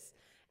practice.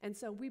 And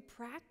so we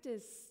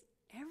practice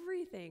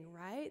everything,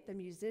 right? The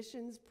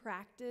musicians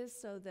practice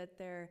so that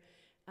their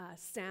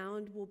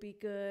sound will be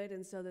good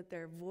and so that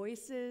their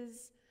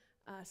voices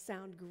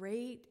sound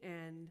great,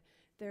 and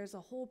there's a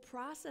whole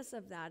process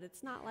of that.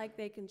 It's not like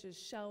they can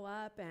just show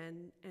up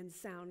and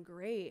sound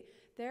great.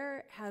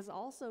 There has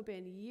also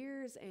been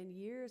years and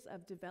years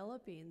of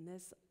developing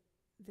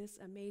this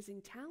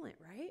amazing talent,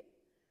 right?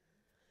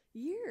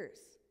 Years.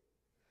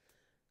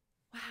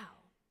 Wow.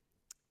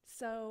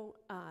 So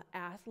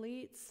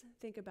athletes,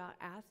 think about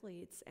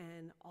athletes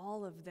and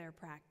all of their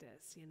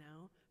practice, you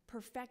know,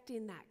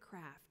 perfecting that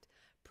craft.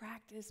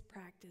 Practice.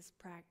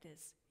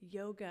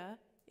 Yoga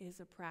is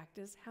a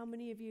practice. How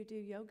many of you do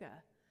yoga?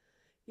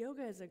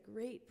 Yoga is a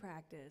great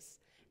practice,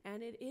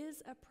 and it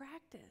is a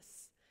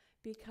practice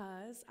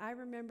because I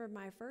remember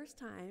my first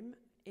time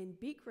in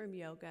Bikram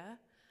yoga,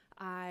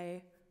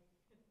 I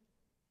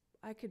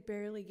could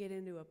barely get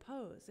into a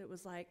pose. It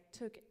was like,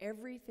 took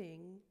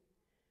everything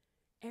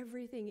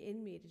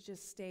in me to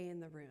just stay in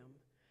the room.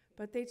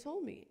 But they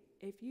told me,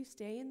 if you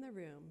stay in the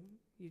room,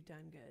 you've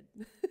done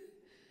good.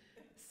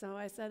 So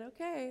I said,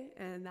 okay,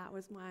 and that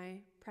was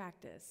my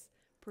practice.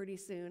 Pretty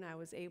soon I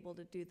was able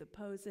to do the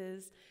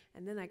poses,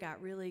 and then I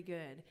got really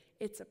good.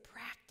 It's a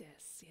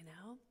practice, you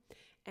know?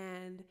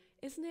 And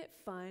isn't it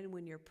fun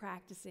when you're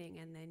practicing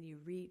and then you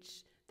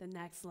reach the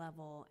next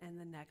level and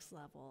the next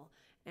level,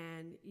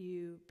 and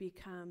you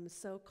become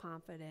so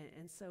confident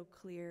and so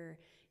clear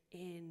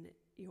in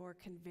your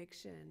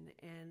conviction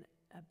and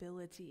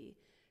ability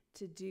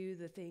to do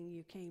the thing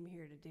you came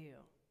here to do,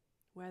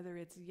 whether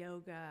it's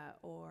yoga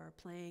or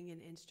playing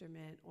an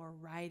instrument or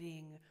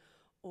writing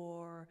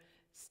or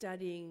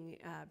studying,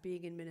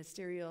 being in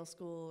ministerial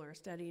school or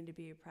studying to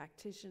be a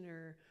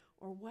practitioner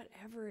or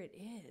whatever it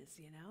is,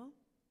 you know?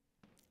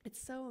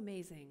 It's so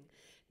amazing.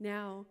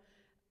 Now,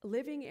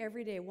 Living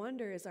Everyday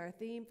Wonder is our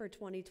theme for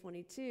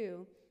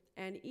 2022,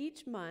 and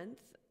each month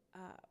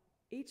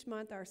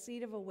our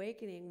Seed of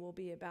Awakening will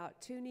be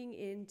about tuning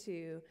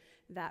into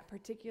that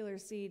particular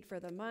seed for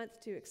the month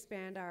to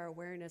expand our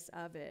awareness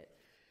of it.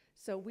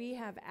 So we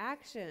have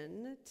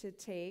action to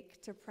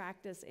take to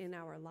practice in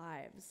our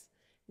lives.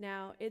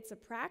 Now, it's a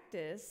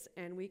practice,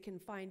 and we can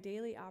find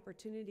daily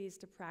opportunities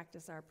to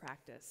practice our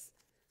practice,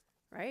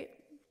 right?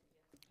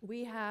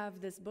 We have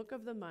this book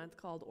of the month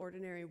called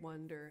Ordinary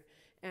Wonder,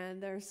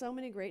 and there's so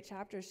many great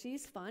chapters.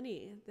 She's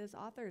funny. This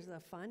author's a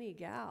funny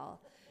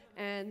gal.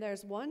 And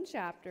there's one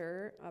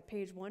chapter,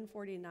 page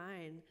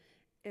 149,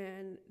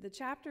 and the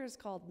chapter is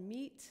called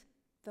Meet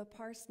the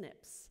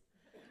Parsnips.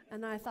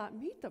 And I thought,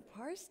 meet the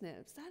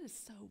parsnips? That is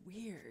so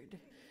weird.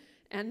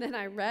 And then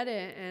I read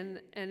it,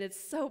 and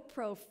it's so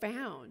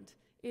profound.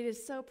 It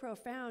is so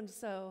profound.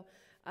 So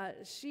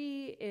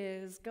she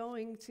is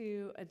going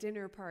to a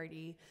dinner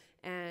party,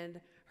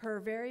 and her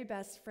very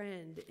best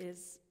friend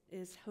is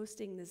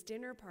hosting this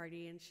dinner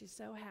party, and she's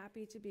so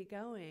happy to be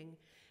going.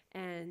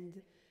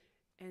 And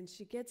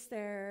she gets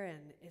there,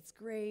 and it's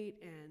great,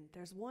 and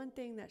there's one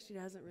thing that she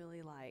doesn't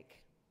really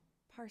like,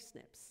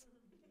 parsnips.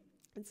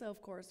 And so,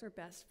 of course, her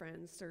best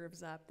friend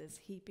serves up this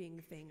heaping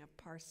thing of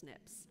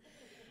parsnips.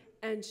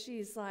 And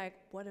she's like,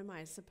 what am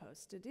I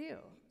supposed to do?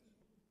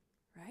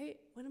 Right?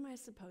 What am I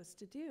supposed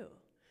to do?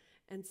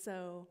 And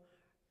so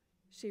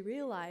she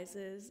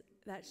realizes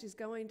that she's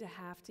going to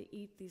have to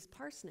eat these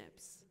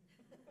parsnips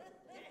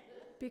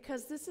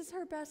because this is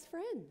her best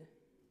friend.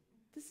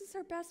 This is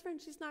her best friend.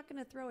 She's not going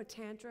to throw a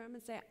tantrum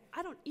and say,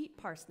 I don't eat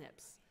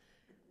parsnips.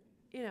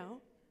 You know?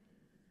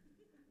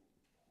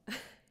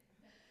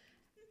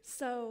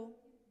 So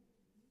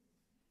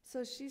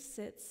she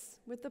sits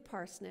with the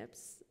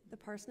parsnips. The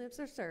parsnips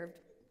are served.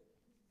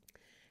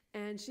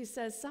 And she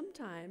says,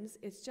 sometimes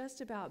it's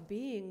just about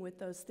being with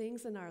those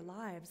things in our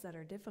lives that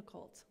are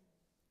difficult.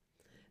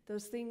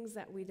 Those things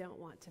that we don't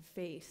want to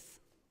face,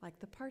 like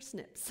the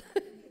parsnips.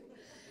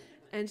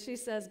 And she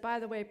says, by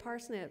the way,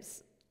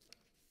 parsnips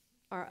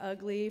are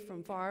ugly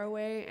from far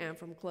away and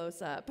from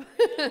close up.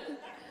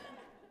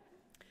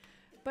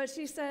 But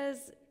she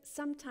says,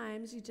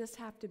 sometimes you just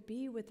have to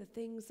be with the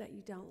things that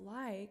you don't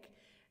like,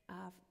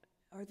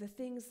 or the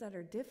things that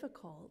are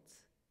difficult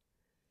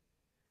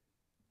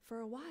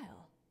for a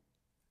while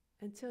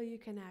until you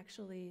can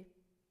actually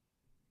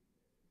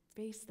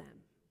face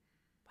them.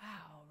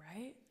 Wow,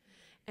 right?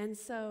 And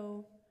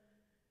so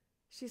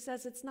she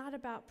says it's not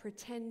about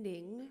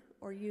pretending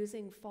or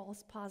using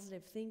false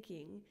positive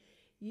thinking.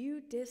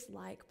 You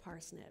dislike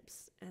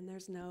parsnips, and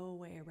there's no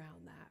way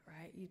around that,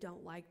 right? You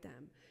don't like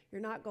them. You're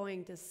not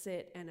going to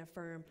sit and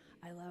affirm,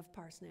 I love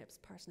parsnips.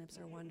 Parsnips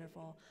are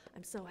wonderful.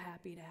 I'm so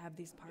happy to have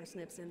these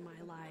parsnips in my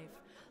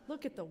life.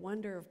 Look at the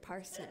wonder of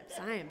parsnips.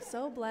 I am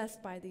so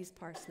blessed by these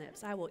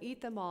parsnips. I will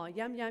eat them all,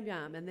 yum, yum,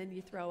 yum, and then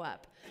you throw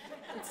up.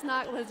 It's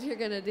not what you're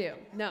going to do.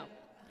 No.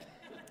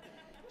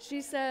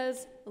 She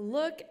says,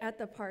 look at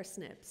the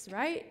parsnips,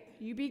 right?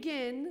 You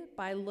begin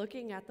by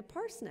looking at the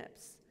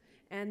parsnips.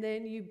 And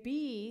then you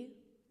be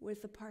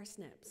with the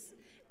parsnips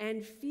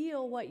and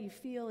feel what you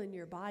feel in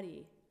your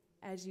body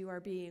as you are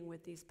being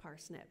with these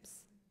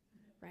parsnips,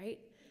 right?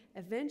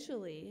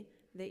 Eventually,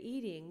 the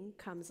eating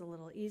comes a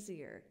little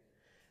easier.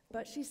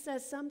 But she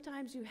says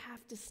sometimes you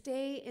have to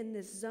stay in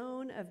this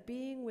zone of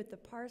being with the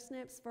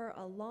parsnips for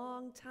a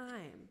long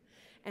time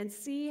and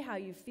see how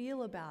you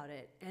feel about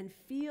it and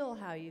feel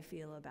how you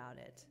feel about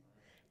it.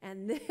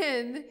 And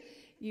then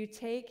you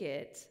take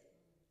it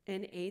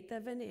 1/8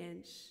 of an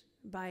inch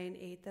by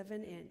 1/8 of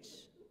an inch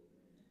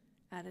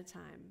at a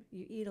time.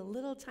 You eat a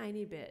little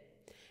tiny bit.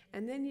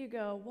 And then you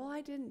go, well,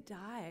 I didn't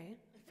die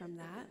from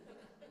that.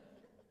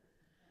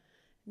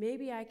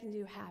 Maybe I can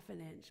do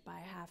 1/2 inch by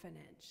 1/2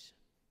 inch.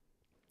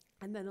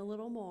 And then a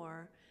little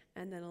more,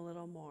 and then a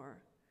little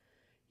more.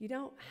 You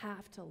don't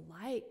have to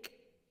like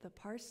the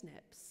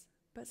parsnips,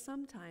 but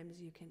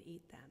sometimes you can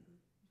eat them.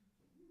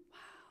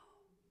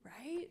 Wow,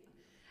 right?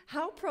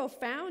 How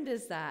profound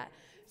is that?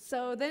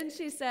 So then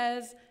she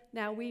says,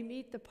 now we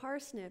meet the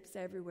parsnips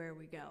everywhere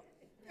we go.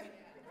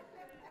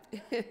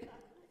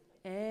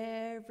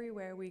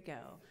 Everywhere we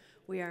go,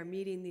 we are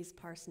meeting these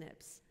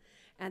parsnips.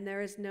 And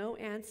there is no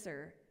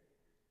answer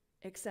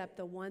except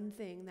the one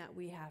thing that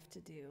we have to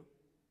do.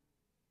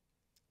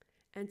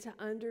 And to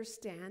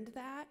understand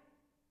that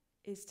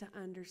is to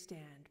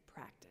understand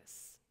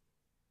practice.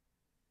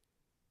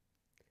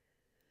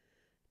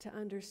 To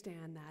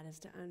understand that is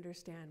to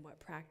understand what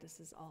practice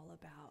is all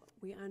about.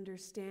 We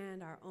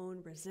understand our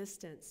own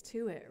resistance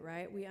to it,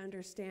 right? We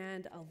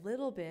understand a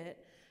little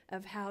bit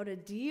of how to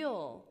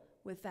deal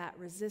with that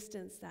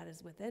resistance that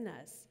is within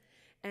us.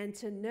 And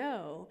to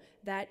know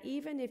that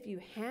even if you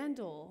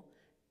handle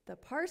the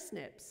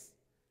parsnips,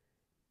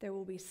 there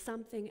will be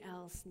something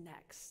else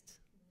next.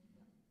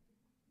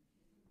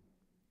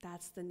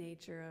 That's the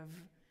nature of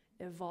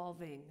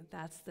evolving.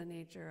 That's the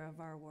nature of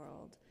our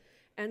world.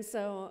 And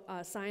so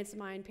Science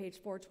Mind, page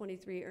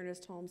 423,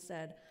 Ernest Holmes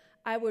said,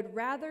 I would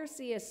rather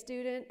see a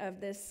student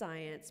of this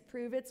science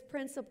prove its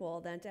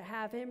principle than to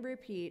have him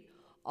repeat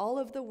all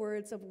of the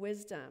words of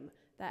wisdom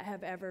that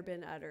have ever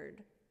been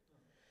uttered.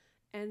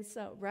 And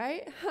so,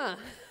 right?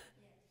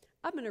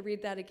 I'm going to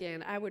read that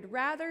again. I would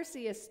rather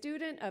see a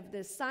student of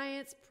this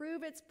science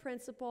prove its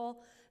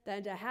principle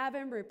than to have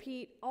him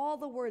repeat all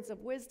the words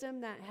of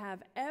wisdom that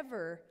have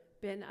ever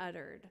been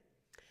uttered.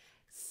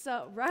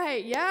 So,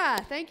 right, yeah,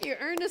 thank you,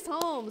 Ernest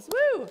Holmes,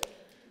 woo!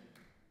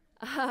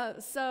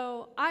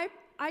 So I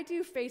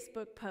do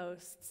Facebook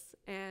posts,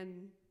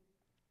 and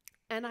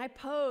I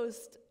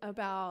post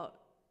about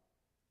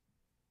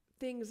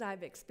things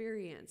I've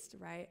experienced,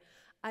 right?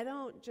 I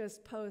don't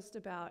just post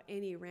about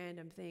any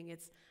random thing.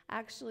 It's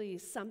actually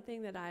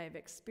something that I have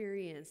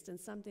experienced and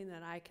something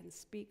that I can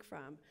speak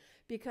from,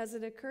 because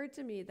it occurred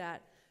to me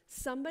that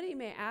somebody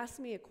may ask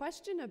me a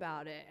question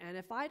about it, and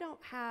if I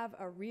don't have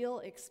a real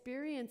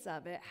experience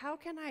of it, how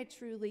can I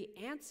truly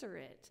answer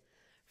it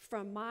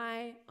from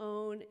my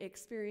own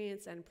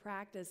experience and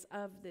practice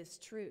of this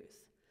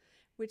truth?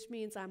 Which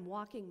means I'm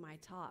walking my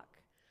talk,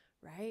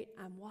 right?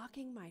 I'm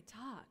walking my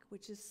talk,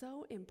 which is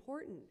so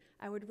important.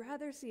 I would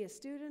rather see a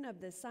student of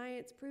this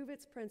science prove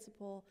its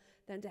principle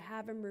than to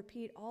have him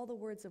repeat all the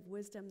words of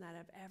wisdom that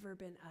have ever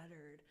been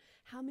uttered.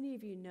 How many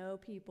of you know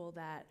people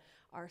that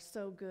are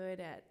so good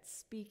at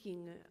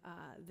speaking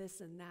this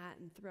and that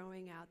and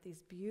throwing out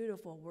these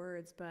beautiful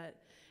words,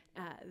 but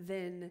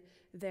then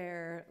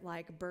they're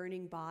like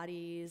burning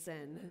bodies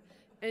and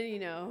you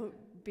know,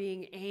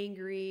 being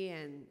angry,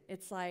 and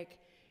it's like,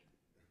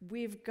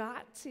 we've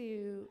got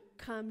to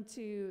come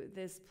to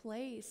this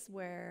place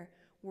where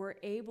we're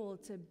able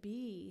to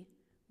be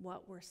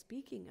what we're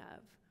speaking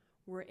of.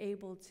 We're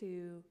able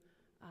to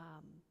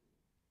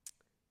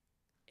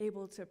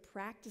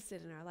practice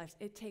it in our lives.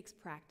 It takes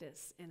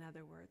practice, in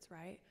other words,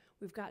 right?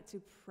 We've got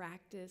to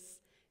practice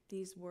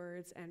these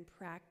words and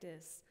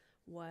practice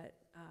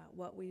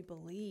what we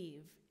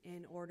believe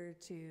in order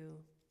to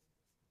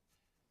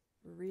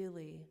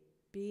really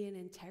be in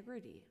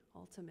integrity,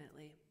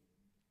 ultimately.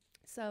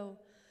 So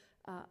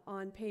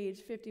on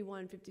page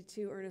 51,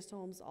 52, Ernest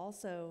Holmes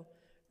also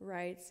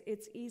writes,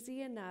 "It's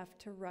easy enough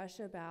to rush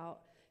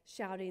about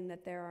shouting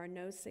that there are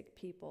no sick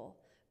people,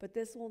 but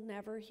this will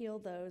never heal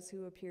those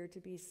who appear to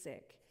be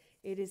sick.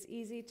 It is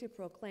easy to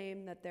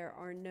proclaim that there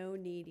are no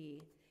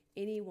needy.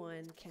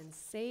 Anyone can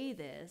say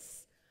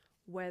this,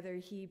 whether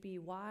he be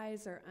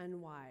wise or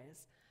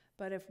unwise.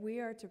 But if we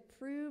are to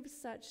prove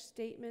such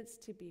statements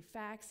to be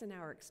facts in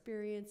our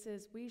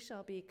experiences, we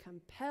shall be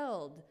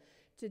compelled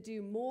to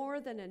do more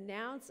than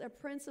announce a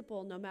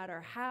principle, no matter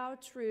how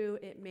true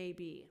it may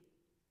be."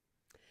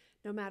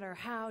 No matter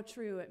how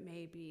true it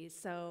may be.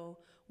 So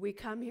we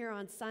come here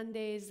on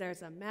Sundays,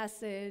 there's a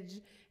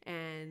message,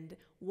 and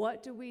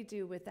what do we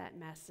do with that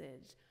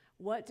message?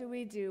 What do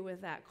we do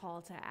with that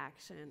call to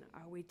action?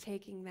 Are we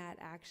taking that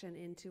action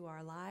into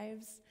our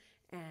lives?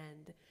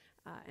 And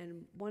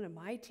one of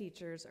my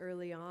teachers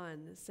early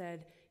on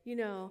said, you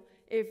know,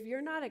 if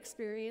you're not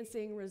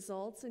experiencing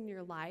results in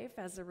your life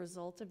as a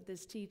result of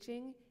this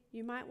teaching,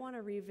 you might want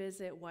to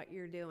revisit what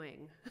you're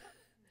doing.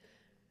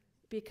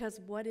 Because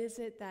what is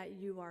it that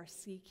you are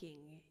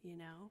seeking, you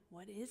know?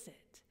 What is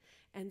it?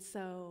 And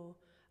so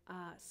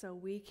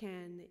we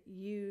can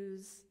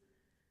use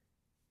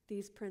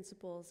these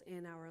principles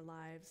in our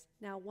lives.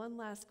 Now, one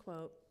last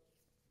quote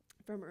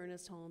from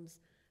Ernest Holmes.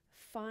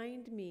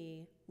 "Find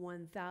me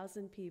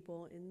 1,000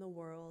 people in the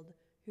world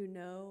who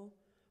know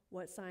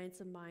what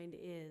science of mind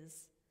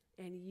is,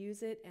 and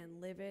use it and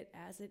live it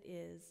as it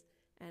is,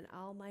 and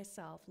I'll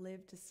myself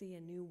live to see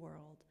a new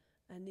world,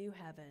 a new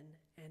heaven,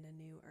 and a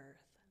new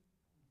earth."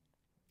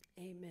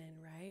 Amen,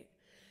 right?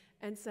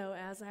 And so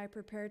as I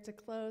prepare to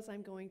close,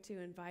 I'm going to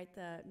invite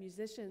the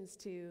musicians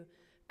to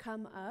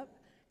come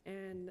up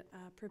and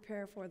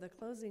prepare for the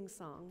closing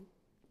song.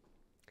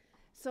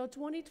 So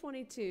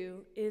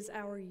 2022 is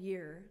our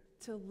year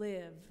to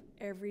live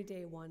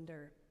everyday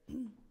wonder.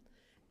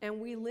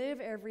 And we live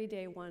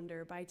everyday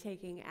wonder by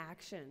taking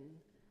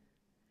action.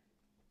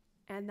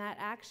 And that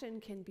action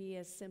can be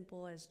as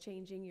simple as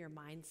changing your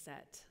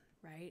mindset,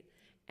 right?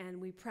 And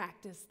we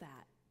practice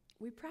that.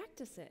 We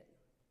practice it.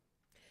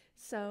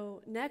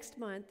 So next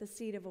month, the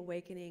Seed of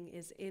Awakening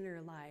is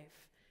Inner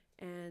Life.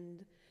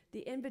 And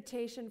the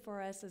invitation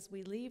for us as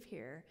we leave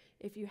here,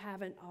 if you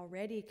haven't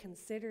already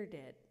considered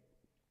it,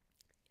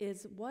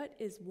 is what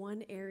is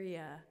one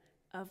area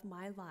of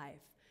my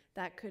life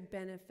that could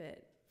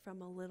benefit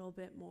from a little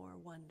bit more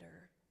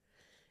wonder?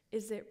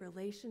 Is it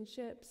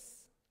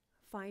relationships,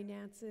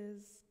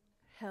 finances,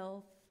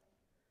 health,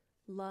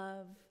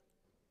 love,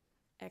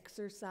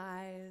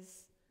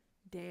 exercise,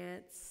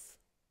 dance,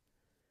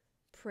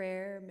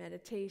 prayer,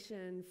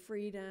 meditation,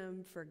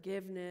 freedom,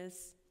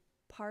 forgiveness,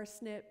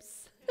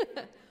 parsnips?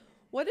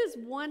 What is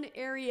one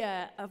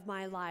area of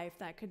my life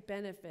that could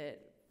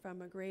benefit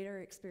from a greater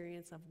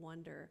experience of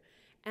wonder?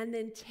 And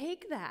then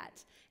take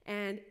that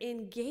and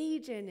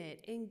engage in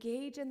it,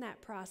 engage in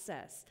that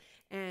process,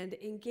 and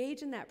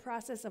engage in that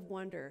process of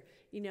wonder.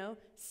 You know,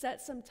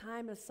 set some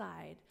time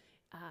aside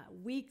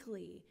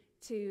weekly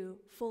to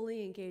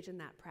fully engage in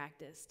that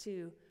practice,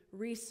 to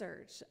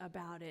research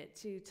about it,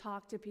 to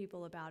talk to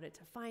people about it,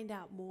 to find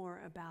out more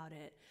about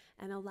it,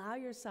 and allow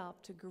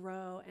yourself to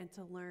grow and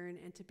to learn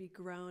and to be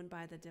grown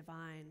by the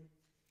divine.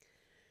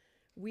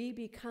 We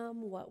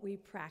become what we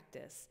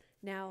practice.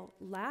 Now,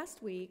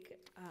 last week,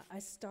 I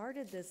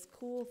started this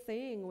cool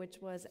thing,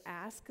 which was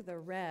Ask the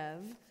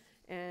Rev,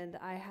 and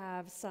I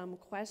have some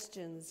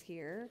questions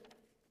here.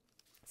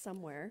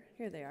 somewhere.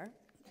 Here they are.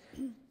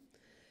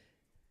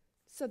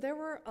 So there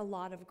were a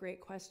lot of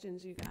great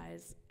questions, you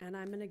guys, and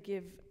I'm going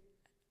to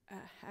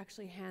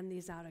actually hand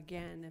these out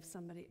again if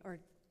somebody, or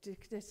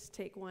just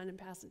take one and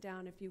pass it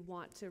down if you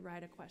want to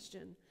write a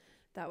question.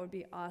 That would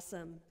be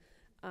awesome.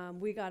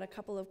 We got a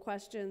couple of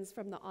questions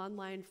from the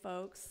online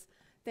folks.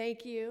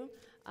 Thank you.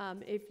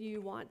 If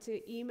you want to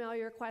email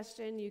your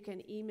question, you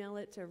can email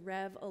it to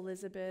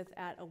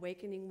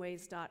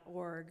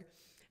revelizabeth@awakeningways.org.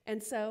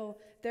 And so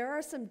there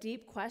are some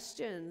deep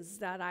questions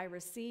that I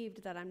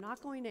received that I'm not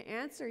going to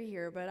answer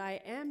here, but I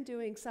am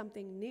doing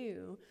something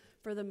new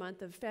for the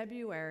month of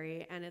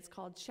February, and it's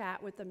called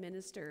Chat with the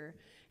Minister.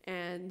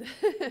 And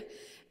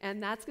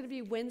and that's going to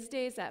be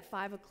Wednesdays at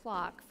 5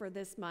 o'clock for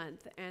this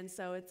month. And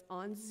so it's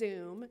on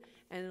Zoom,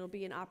 and it'll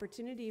be an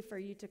opportunity for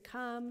you to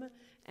come,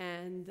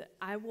 and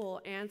I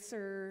will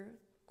answer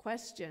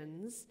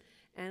questions.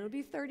 And it'll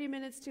be 30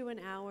 minutes to an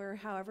hour,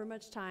 however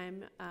much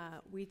time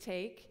we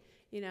take.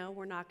 You know,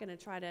 we're not going to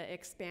try to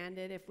expand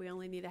it. If we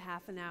only need a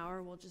half an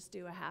hour, we'll just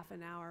do a half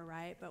an hour,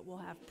 right? But we'll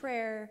have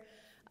prayer,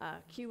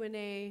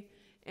 Q&A,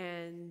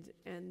 and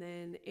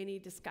then any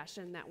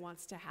discussion that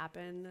wants to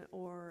happen,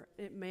 or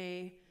it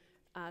may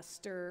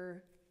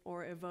stir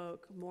or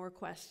evoke more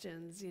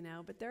questions, you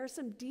know. But there are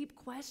some deep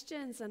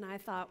questions, and I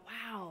thought,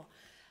 wow,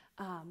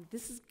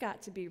 this has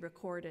got to be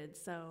recorded.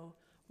 So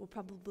we'll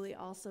probably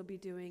also be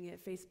doing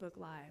it Facebook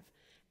Live.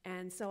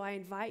 And so I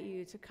invite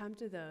you to come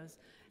to those.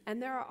 And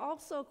there are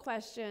also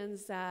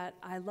questions that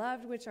I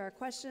loved, which are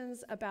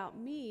questions about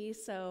me.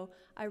 So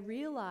I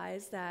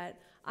realized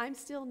that I'm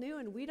still new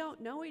and we don't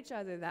know each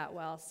other that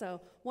well. So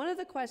one of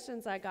the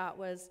questions I got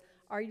was,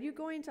 are you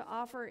going to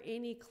offer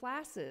any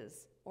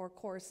classes or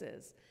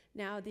courses?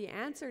 Now, the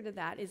answer to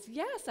that is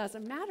yes. As a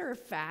matter of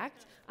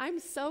fact, I'm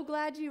so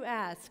glad you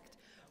asked.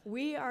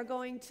 We are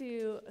going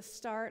to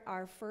start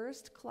our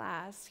first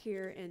class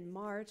here in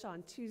March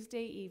on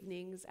Tuesday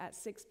evenings at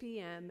 6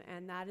 p.m.,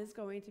 and that is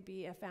going to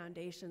be a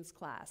foundations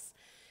class.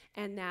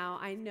 And now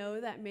I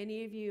know that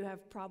many of you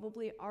have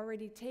probably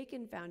already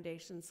taken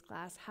foundations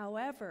class.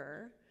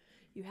 However,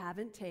 you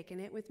haven't taken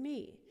it with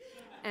me.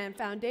 And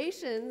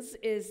foundations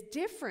is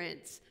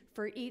different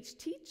for each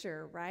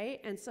teacher,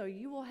 right? And so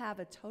you will have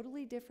a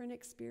totally different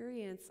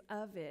experience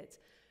of it,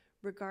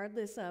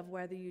 regardless of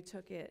whether you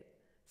took it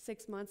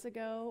 6 months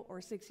ago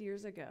or 6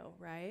 years ago,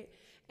 right?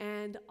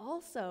 And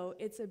also,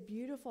 it's a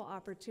beautiful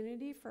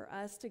opportunity for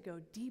us to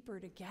go deeper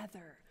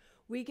together.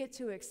 We get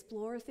to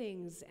explore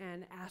things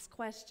and ask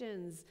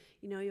questions.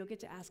 You know, you'll get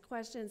to ask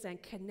questions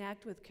and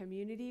connect with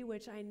community,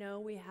 which I know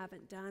we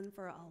haven't done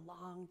for a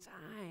long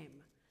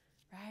time,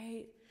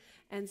 right?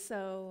 And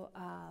so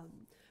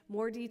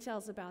more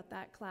details about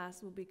that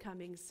class will be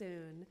coming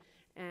soon.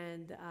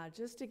 And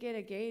just to get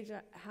a gauge,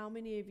 how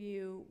many of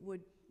you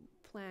would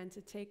plan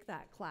to take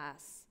that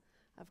class?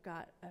 I've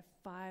got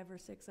 5 or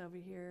 6 over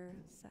here.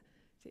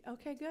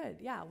 Okay,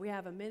 good. Yeah, we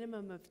have a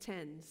minimum of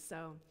 10.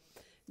 So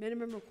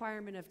minimum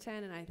requirement of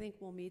 10, and I think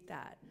we'll meet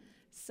that.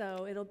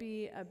 So it'll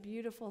be a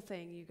beautiful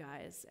thing, you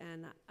guys.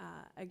 And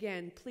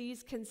again,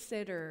 please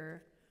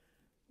consider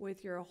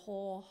with your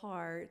whole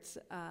heart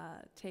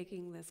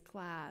taking this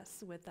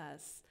class with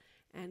us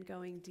and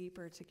going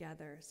deeper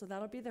together. So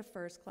that'll be the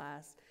first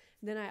class.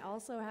 And then I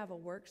also have a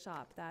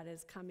workshop that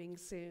is coming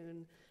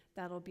soon.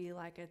 That'll be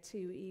like a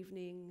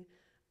 2-evening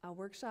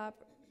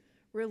workshop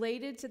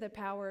related to the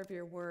power of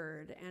your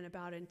word and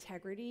about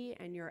integrity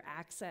and your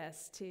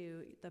access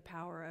to the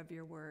power of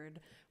your word,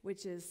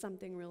 which is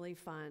something really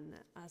fun.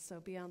 So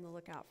be on the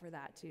lookout for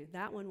that too.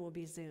 That one will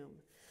be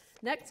Zoom.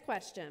 Next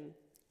question.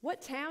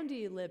 What town do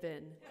you live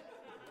in?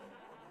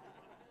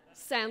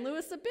 San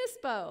Luis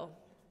Obispo.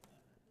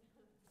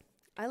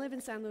 I live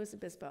in San Luis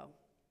Obispo.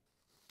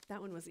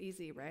 That one was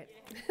easy, right?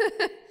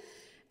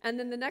 And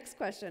then the next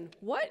question,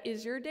 what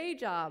is your day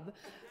job?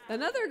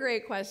 Another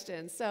great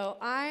question. So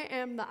I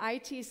am the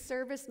IT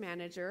service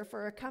manager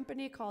for a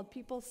company called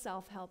People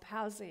Self-Help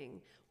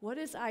Housing. What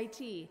is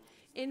IT?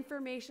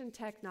 Information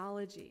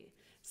technology.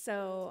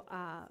 So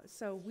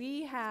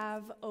we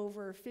have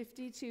over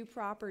 52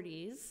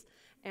 properties,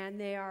 and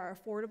they are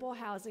affordable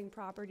housing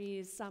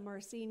properties. Some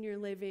are senior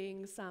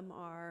living, some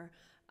are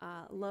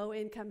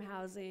low-income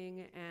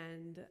housing,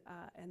 and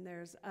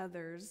there's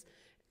others.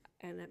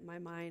 And my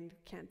mind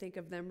can't think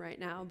of them right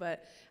now,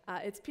 but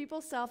it's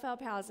People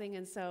Self-Help Housing,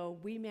 and so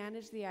we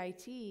manage the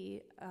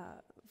IT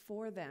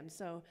for them.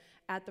 So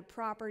at the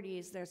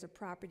properties, there's a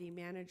property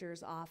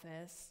manager's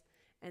office,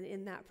 and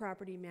in that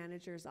property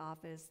manager's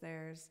office,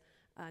 there's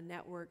a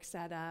network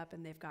set up,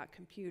 and they've got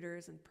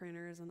computers and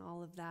printers and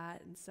all of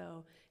that. And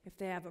so if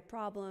they have a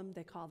problem,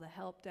 they call the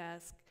help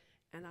desk,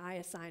 and I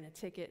assign a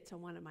ticket to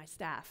one of my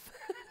staff.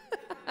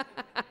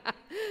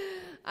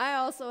 I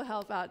also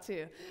help out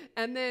too.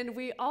 And then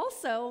we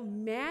also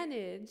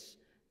manage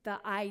the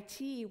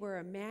IT. We're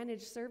a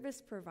managed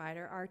service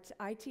provider. Our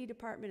IT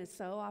department is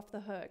so off the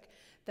hook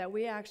that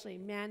we actually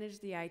manage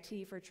the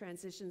IT for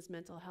Transitions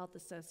Mental Health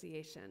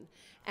Association.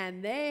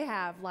 And they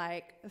have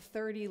like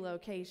 30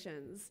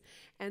 locations.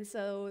 And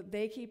so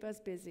they keep us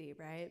busy,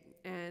 right?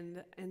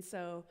 And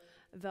so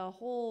the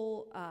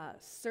whole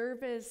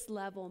service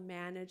level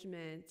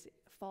management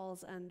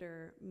falls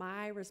under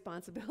my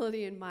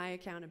responsibility and my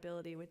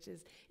accountability, which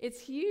is, it's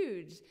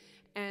huge.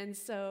 And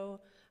so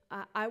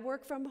I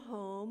work from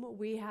home.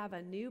 We have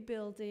a new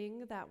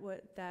building that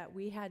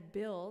we had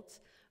built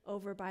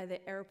over by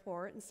the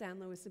airport in San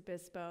Luis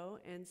Obispo.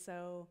 And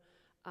so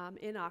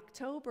in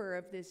October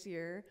of this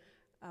year,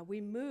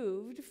 we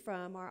moved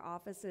from our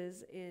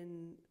offices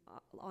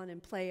on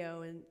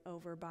Empleo and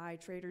over by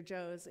Trader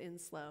Joe's in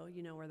SLO.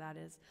 You know where that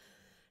is.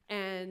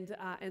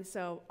 And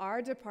so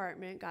our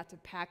department got to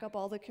pack up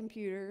all the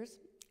computers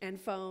and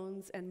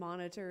phones and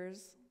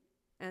monitors,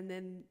 and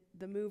then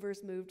the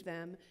movers moved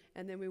them,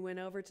 and then we went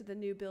over to the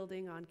new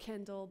building on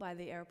Kendall by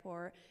the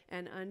airport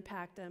and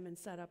unpacked them and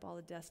set up all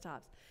the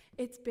desktops.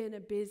 It's been a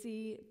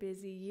busy,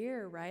 busy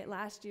year, right?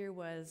 Last year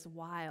was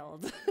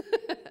wild.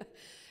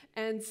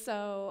 And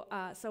so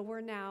we're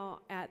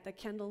now at the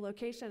Kendall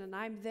location, and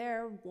I'm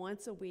there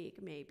once a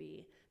week,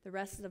 maybe. The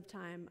rest of the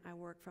time, I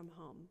work from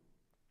home.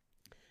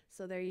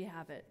 So there you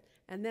have it.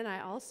 And then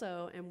I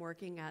also am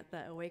working at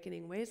the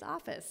Awakening Ways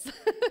office.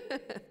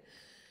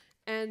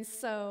 And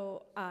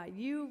so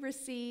you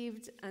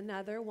received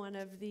another one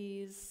of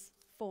these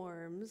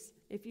forms.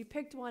 If you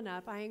picked one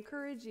up, I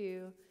encourage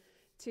you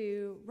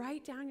to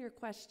write down your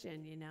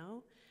question,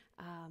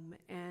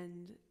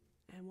 and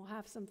we'll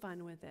have some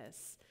fun with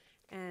this.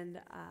 And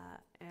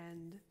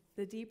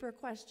the deeper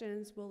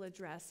questions we'll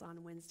address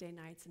on Wednesday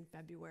nights in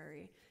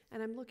February.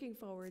 And I'm looking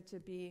forward to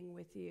being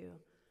with you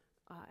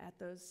at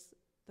those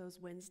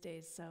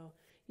Wednesdays. So,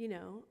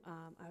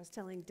 I was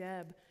telling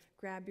Deb,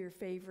 grab your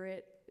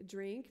favorite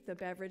drink, the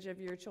beverage of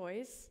your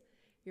choice.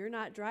 You're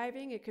not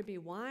driving. It could be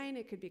wine.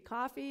 It could be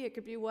coffee. It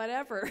could be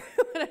whatever,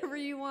 whatever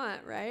you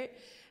want, right?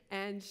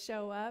 And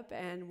show up,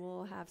 and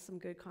we'll have some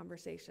good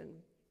conversation.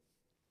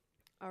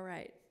 All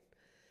right.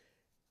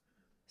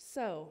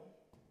 So,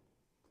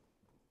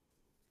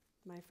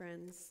 my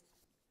friends,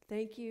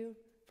 thank you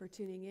for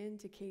tuning in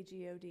to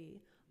KGOD.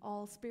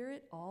 All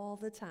spirit, all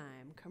the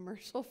time,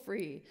 commercial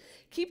free.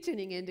 Keep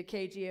tuning in to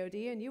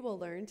KGOD, and you will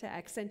learn to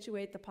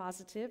accentuate the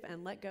positive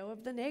and let go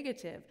of the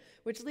negative,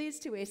 which leads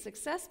to a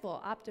successful,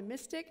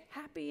 optimistic,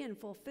 happy, and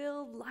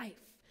fulfilled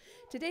life.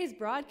 Today's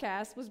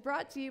broadcast was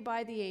brought to you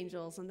by the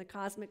angels and the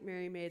cosmic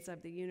Merry Maids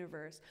of the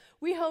universe.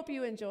 We hope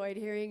you enjoyed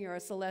hearing your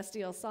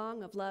celestial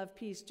song of love,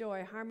 peace,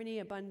 joy, harmony,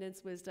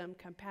 abundance, wisdom,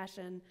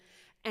 compassion,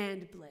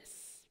 and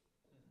bliss.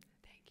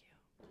 Thank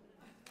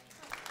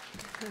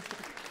you.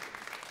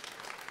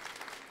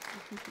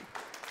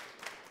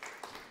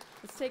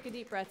 Let's take a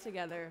deep breath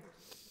together.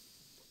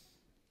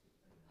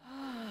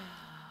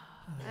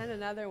 And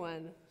another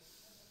one.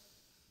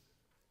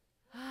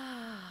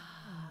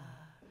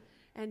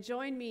 And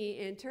join me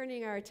in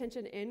turning our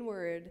attention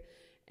inward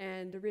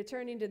and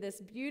returning to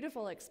this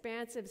beautiful,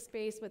 expansive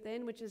space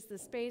within, which is the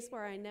space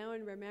where I know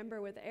and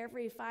remember with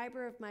every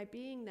fiber of my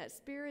being that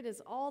spirit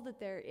is all that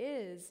there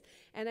is.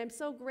 And I'm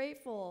so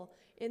grateful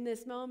in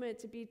this moment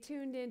to be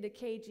tuned into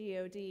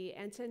KGOD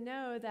and to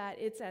know that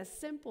it's as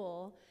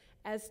simple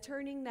as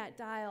turning that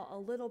dial a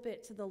little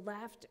bit to the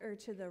left or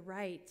to the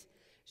right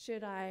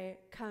should I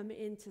come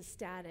into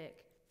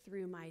static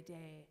through my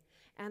day.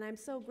 And I'm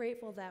so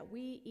grateful that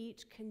we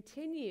each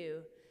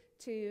continue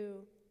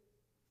to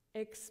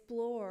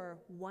explore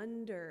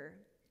wonder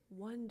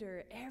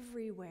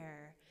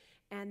everywhere,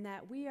 and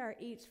that we are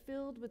each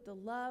filled with the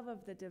love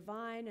of the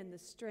divine and the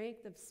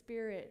strength of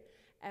spirit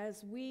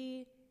as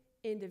we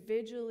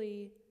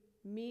individually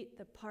meet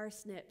the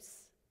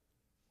parsnips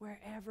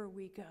wherever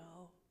we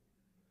go.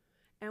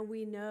 And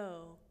we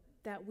know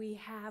that we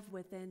have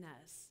within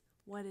us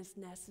what is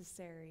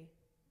necessary.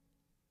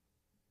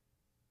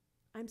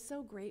 I'm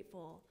so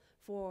grateful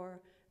for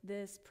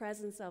this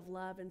presence of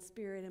love and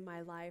spirit in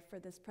my life, for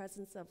this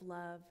presence of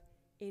love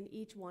in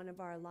each one of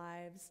our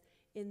lives,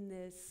 in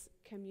this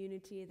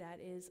community that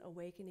is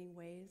Awakening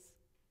Ways.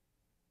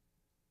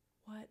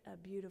 What a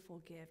beautiful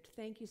gift.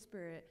 Thank you,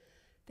 Spirit.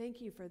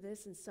 Thank you for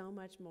this and so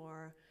much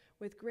more.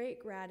 With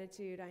great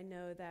gratitude, I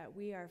know that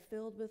we are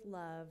filled with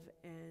love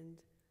and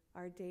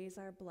our days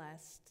are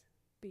blessed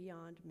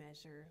beyond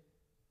measure.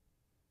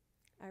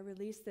 I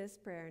release this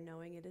prayer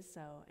knowing it is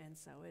so, and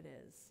so it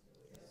is.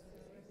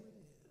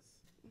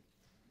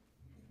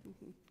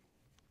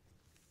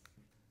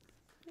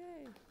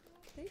 Yay.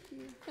 Thank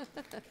you.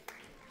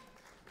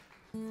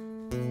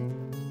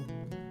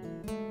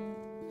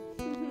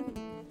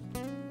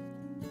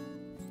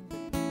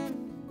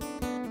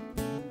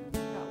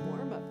 Got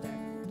warm up there.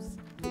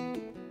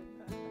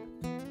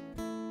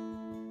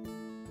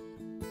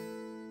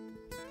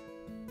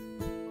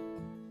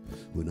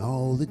 When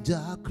all the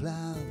dark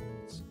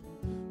clouds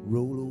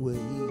roll away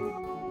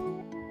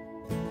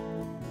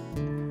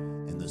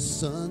and the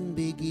sun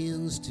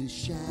begins to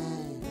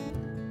shine,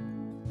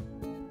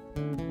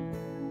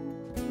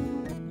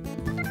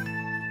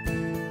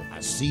 I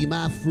see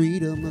my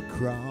freedom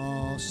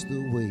across the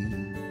way,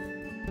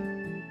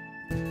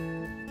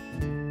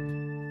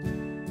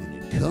 and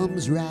it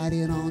comes right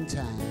in on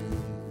time,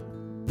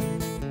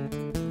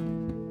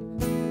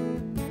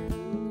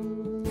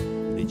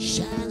 and it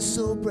shines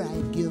so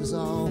bright, gives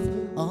off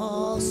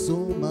so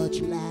much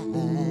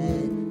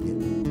light.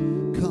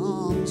 It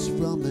comes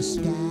from the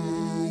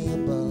sky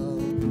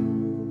above.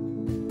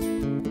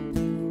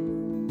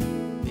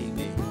 Make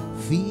me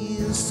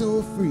feel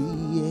so free,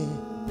 yeah.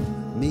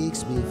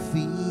 Makes me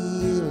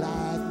feel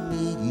like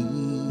me,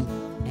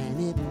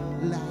 and it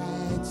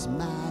lights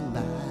my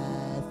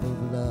life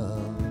of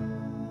love.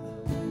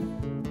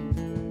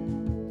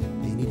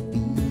 And it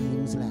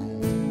feels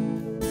like,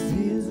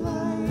 feels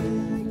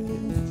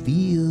like,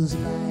 feels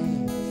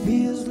like,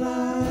 feels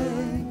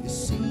like, it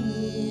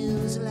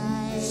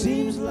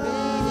seems like,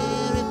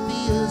 baby, it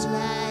feels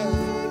like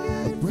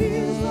a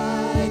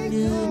brand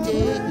new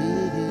day.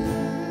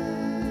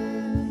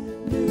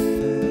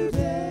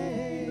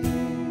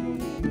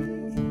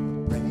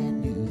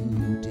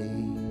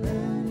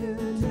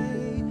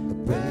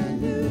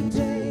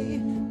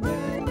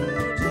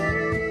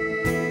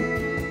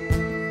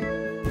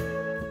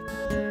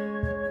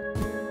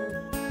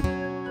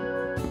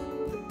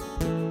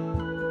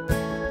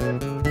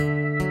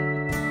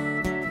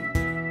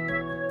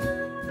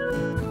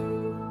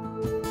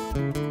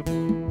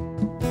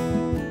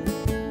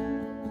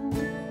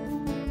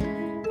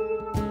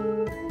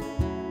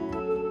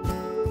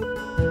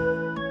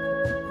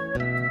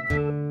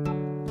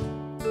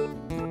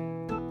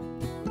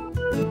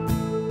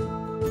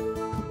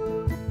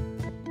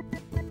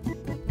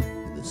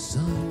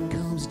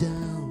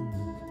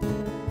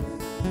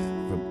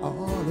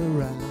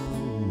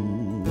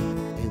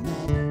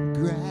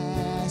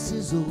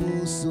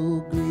 Oh, so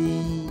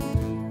green.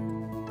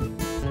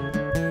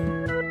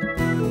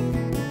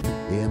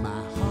 Yeah,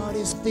 my heart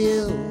is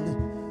filled,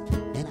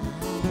 and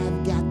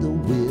I've got the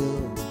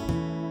will,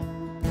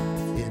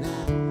 and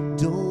I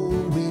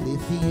don't really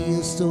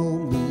feel so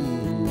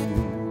mean.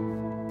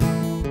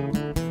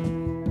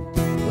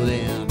 Well,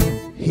 then,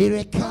 here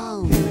it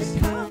comes, here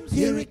it comes,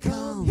 here it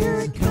comes,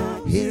 here it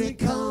comes, here it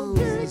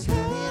comes, here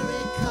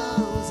it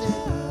comes,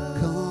 it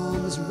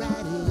comes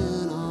right in.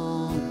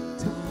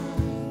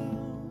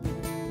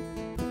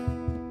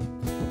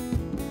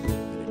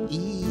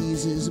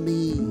 Eases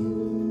me,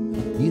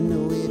 you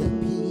know it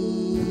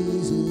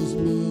appeases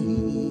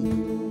me,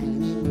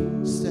 and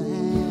it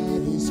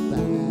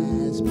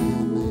satisfies my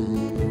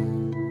mind.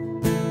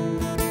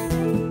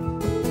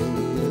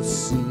 And it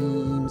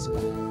seems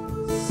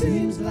like,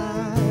 feels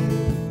like,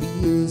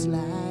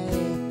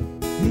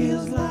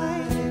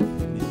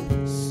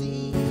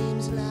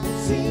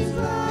 seems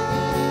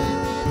like,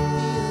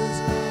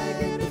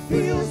 and it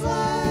feels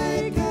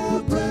like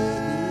a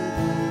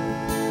brand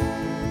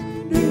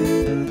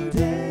new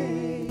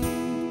day.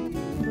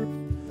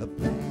 A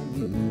brand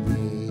new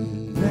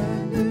day,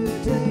 brand new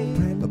day,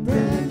 a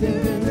brand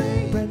new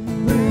day,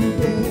 brand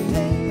new day.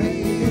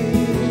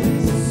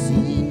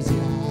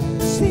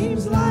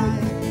 Seems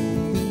like,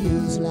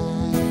 feels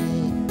like,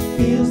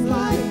 feels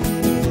like,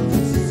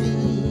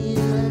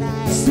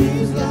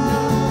 seems like,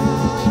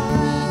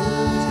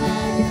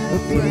 a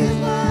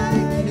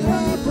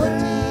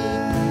brand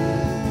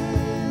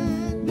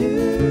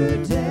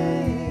new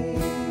day.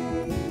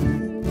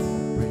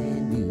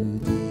 Brand new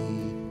day,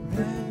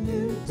 brand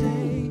new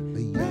day,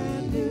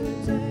 brand new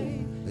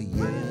day,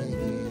 brand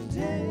new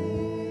day.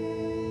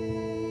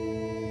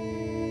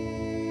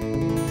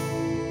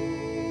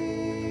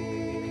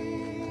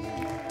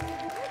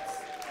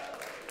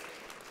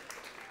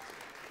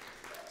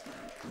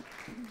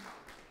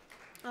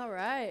 All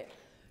right.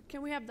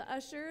 Can we have the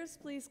ushers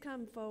please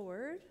come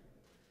forward?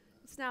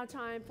 It's now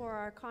time for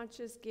our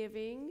conscious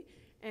giving.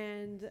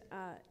 And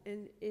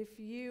if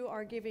you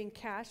are giving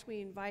cash,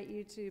 we invite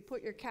you to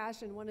put your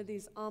cash in one of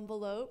these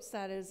envelopes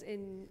that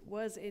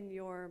was in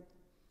your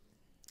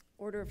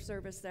order of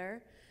service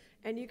there.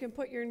 And you can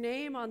put your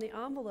name on the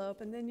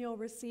envelope, and then you'll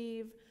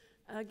receive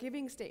a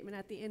giving statement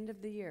at the end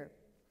of the year.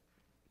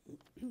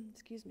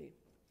 Excuse me.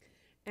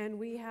 And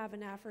we have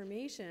an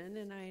affirmation,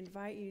 and I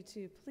invite you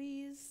to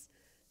please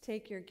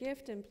take your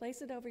gift and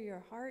place it over your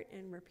heart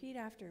and repeat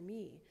after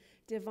me.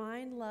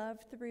 Divine love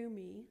through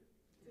me.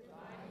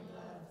 Divine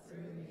love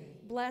through me.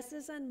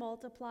 Blesses and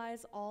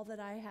multiplies all that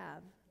I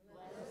have.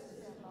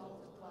 Blesses and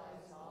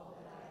multiplies all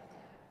that I have.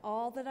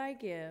 All that I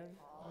give.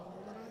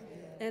 All that I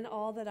give. And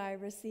all that I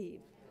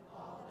receive. And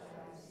all that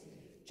I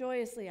receive.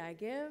 Joyously I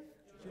give.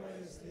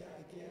 Joyously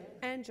I give.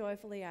 And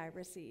joyfully I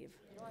receive.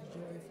 And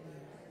joyfully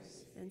I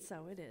receive. And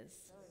so it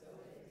is.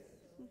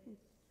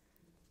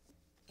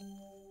 Divine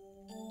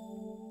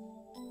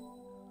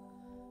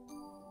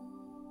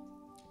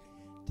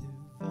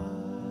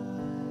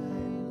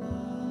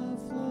love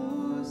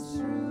flows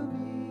through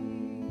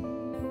me,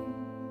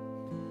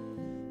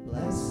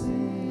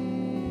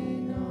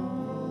 blessing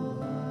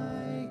all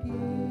I give.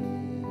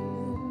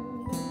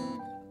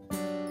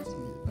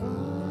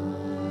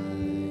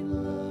 Divine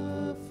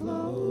love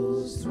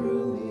flows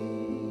through me,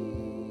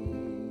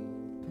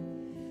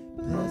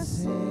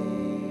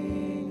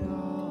 blessing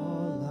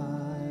all I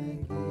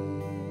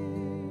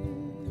give.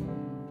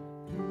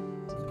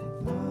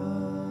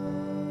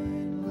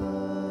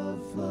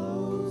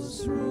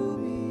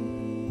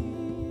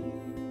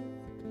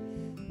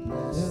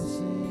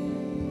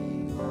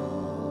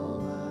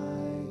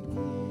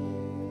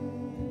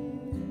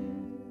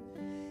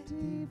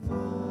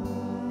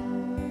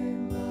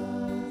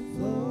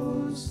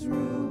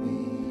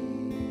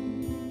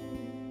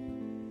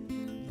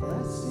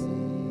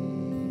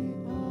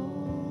 blessing all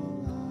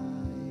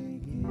I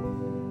give.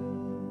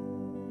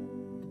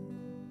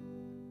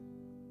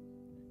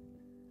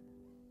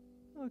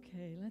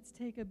 Okay, let's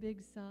take a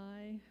big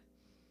sigh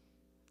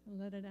and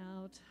let it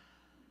out,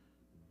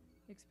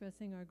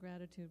 expressing our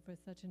gratitude for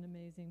such an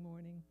amazing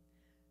morning.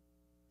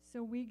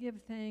 So we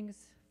give thanks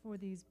for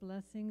these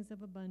blessings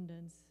of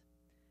abundance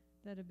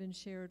that have been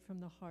shared from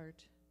the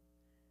heart,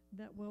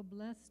 that will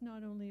bless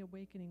not only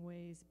Awakening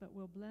Ways, but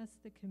will bless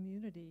the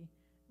community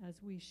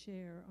as we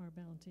share our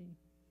bounty.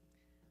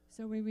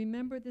 So we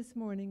remember this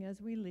morning as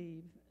we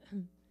leave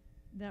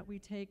that we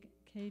take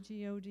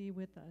KGOD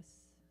with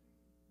us,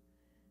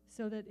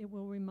 so that it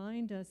will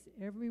remind us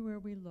everywhere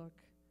we look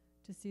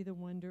to see the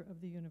wonder of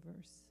the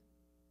universe.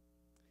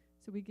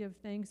 So we give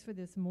thanks for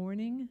this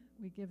morning.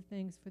 We give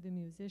thanks for the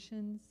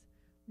musicians.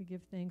 We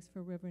give thanks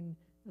for Reverend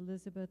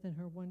Elizabeth and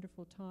her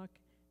wonderful talk,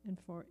 and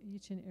for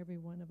each and every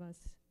one of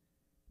us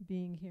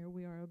being here.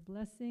 We are a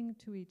blessing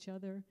to each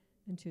other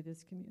and to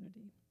this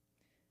community.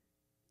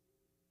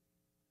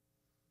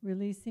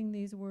 Releasing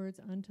these words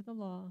unto the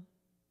law,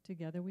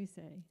 together we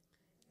say,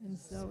 and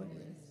so it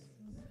is.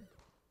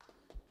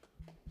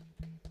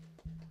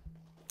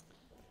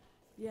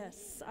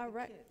 Yes, all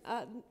right.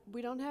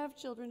 We don't have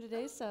children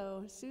today,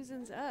 so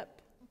Susan's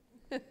up.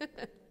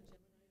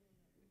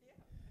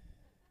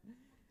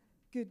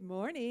 Good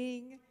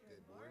morning.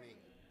 Good morning.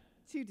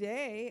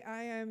 Today,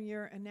 I am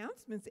your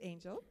announcements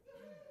angel.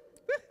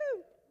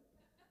 Woohoo!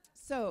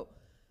 So,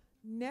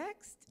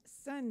 next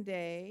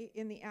Sunday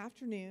in the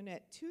afternoon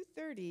at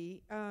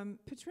 2:30,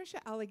 Patricia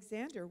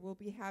Alexander will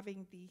be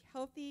having the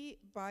Healthy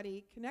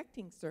Body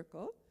Connecting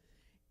Circle,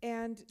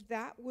 and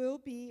that will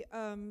be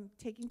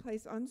taking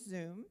place on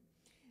Zoom.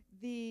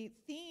 The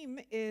theme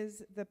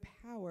is the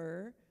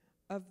power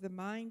of the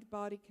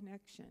mind-body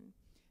connection.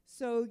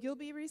 So you'll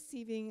be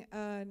receiving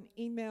an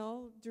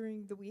email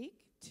during the week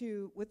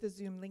with a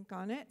Zoom link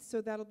on it.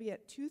 So that'll be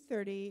at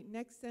 2:30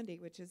 next Sunday,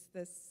 which is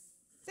the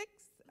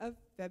 6th of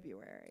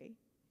February.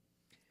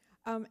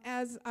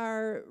 As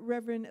our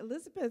Reverend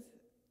Elizabeth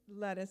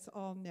let us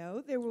all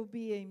know, there will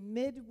be a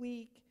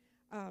midweek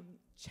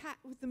chat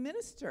with the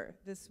minister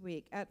this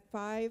week at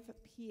 5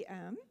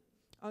 p.m.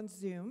 on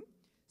Zoom.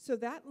 So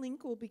that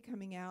link will be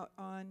coming out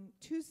on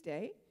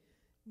Tuesday.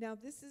 Now,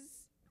 this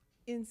is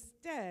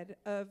instead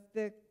of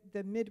the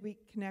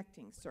midweek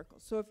connecting circle.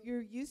 So if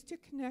you're used to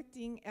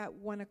connecting at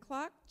 1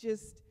 o'clock,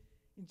 just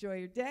enjoy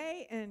your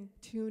day and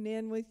tune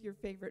in with your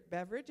favorite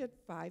beverage at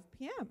 5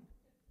 p.m.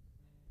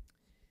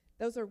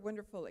 Those are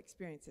wonderful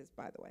experiences,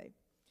 by the way.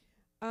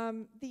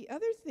 The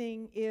other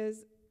thing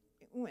is,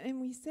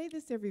 and we say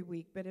this every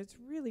week, but it's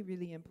really,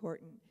 really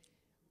important.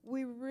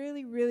 We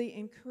really, really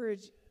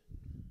encourage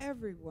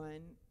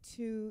everyone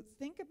to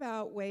think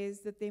about ways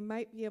that they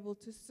might be able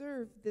to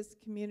serve this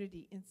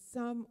community in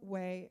some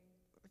way,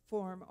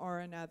 form, or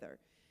another.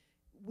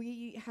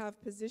 We have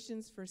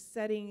positions for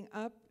setting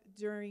up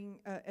during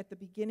at the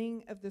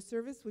beginning of the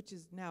service, which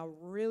is now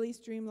really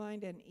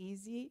streamlined and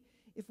easy.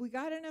 If we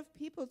got enough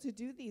people to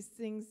do these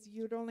things,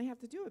 you'd only have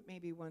to do it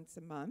maybe once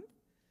a month.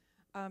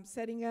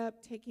 Setting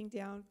up, taking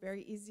down,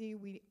 very easy.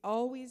 We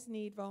always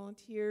need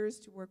volunteers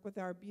to work with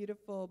our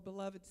beautiful,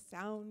 beloved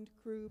sound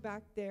crew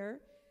back there.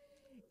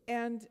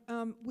 And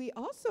we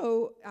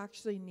also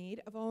actually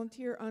need a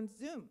volunteer on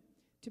Zoom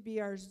to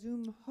be our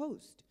Zoom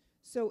host.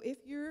 So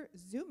if you're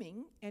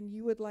Zooming and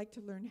you would like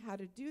to learn how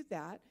to do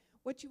that,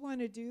 what you want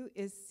to do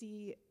is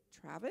see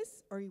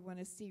Travis or you want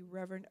to see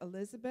Reverend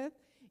Elizabeth,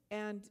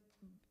 and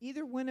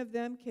either one of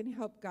them can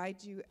help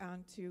guide you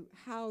onto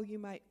how you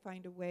might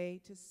find a way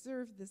to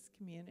serve this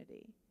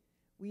community.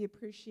 We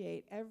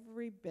appreciate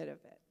every bit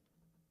of it.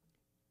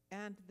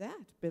 And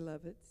that,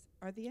 beloveds,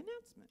 are the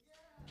announcements.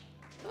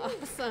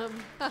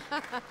 Awesome.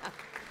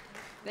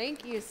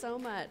 Thank you so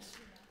much.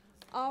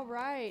 All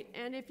right,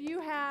 and if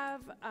you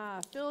have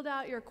filled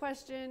out your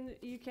question,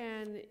 you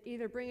can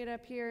either bring it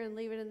up here and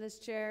leave it in this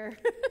chair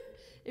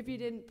if you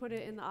didn't put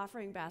it in the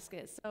offering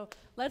basket. So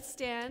let's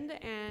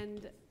stand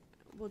and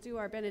we'll do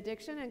our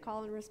benediction and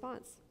call and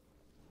response.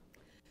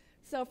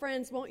 So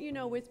friends, won't you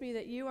know with me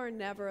that you are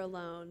never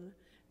alone,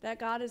 that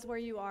God is where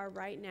you are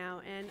right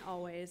now and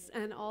always,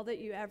 and all that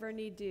you ever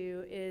need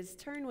do is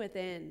turn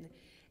within,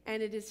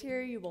 and it is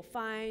here you will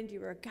find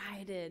you are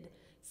guided,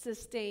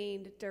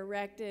 sustained,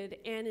 directed,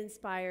 and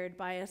inspired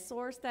by a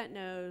source that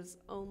knows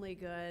only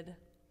good.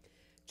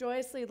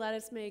 Joyously let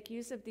us make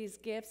use of these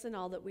gifts in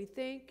all that we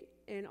think,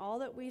 in all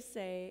that we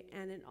say,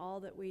 and in all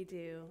that we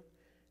do.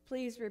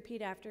 Please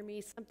repeat after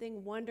me.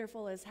 Something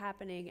wonderful is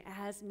happening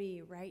as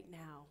me right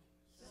now.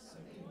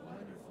 Something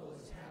wonderful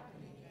is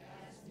happening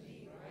as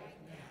me right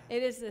now.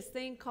 It is this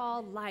thing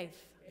called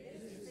life. It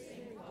is this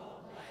thing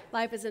called life.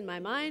 Life is in my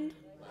mind.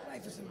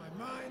 Life is in my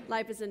mind.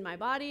 Life is in my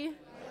body. Life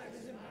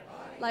is in my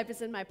body. Life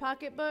is in my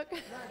pocketbook.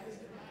 Life is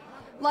in my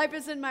pocketbook. Life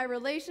is in my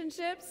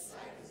relationships.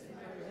 Life is in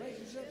my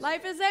relationships.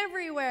 Life is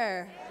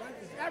everywhere.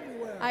 Life is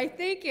everywhere. I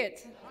think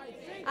it. I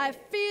think I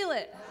feel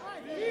it. I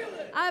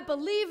I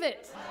believe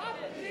it.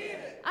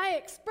 I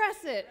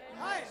express it.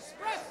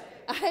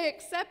 I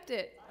accept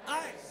it.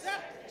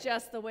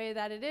 Just the way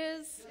that it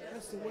is.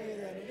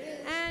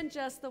 And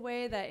just the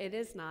way that it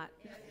is not.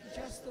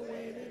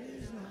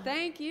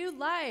 Thank you,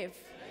 life.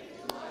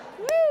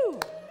 Woo!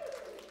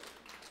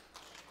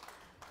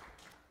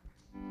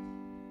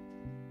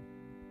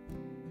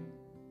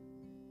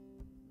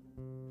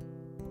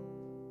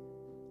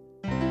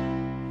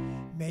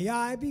 May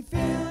I be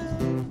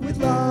filled with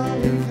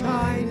loving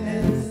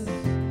kindness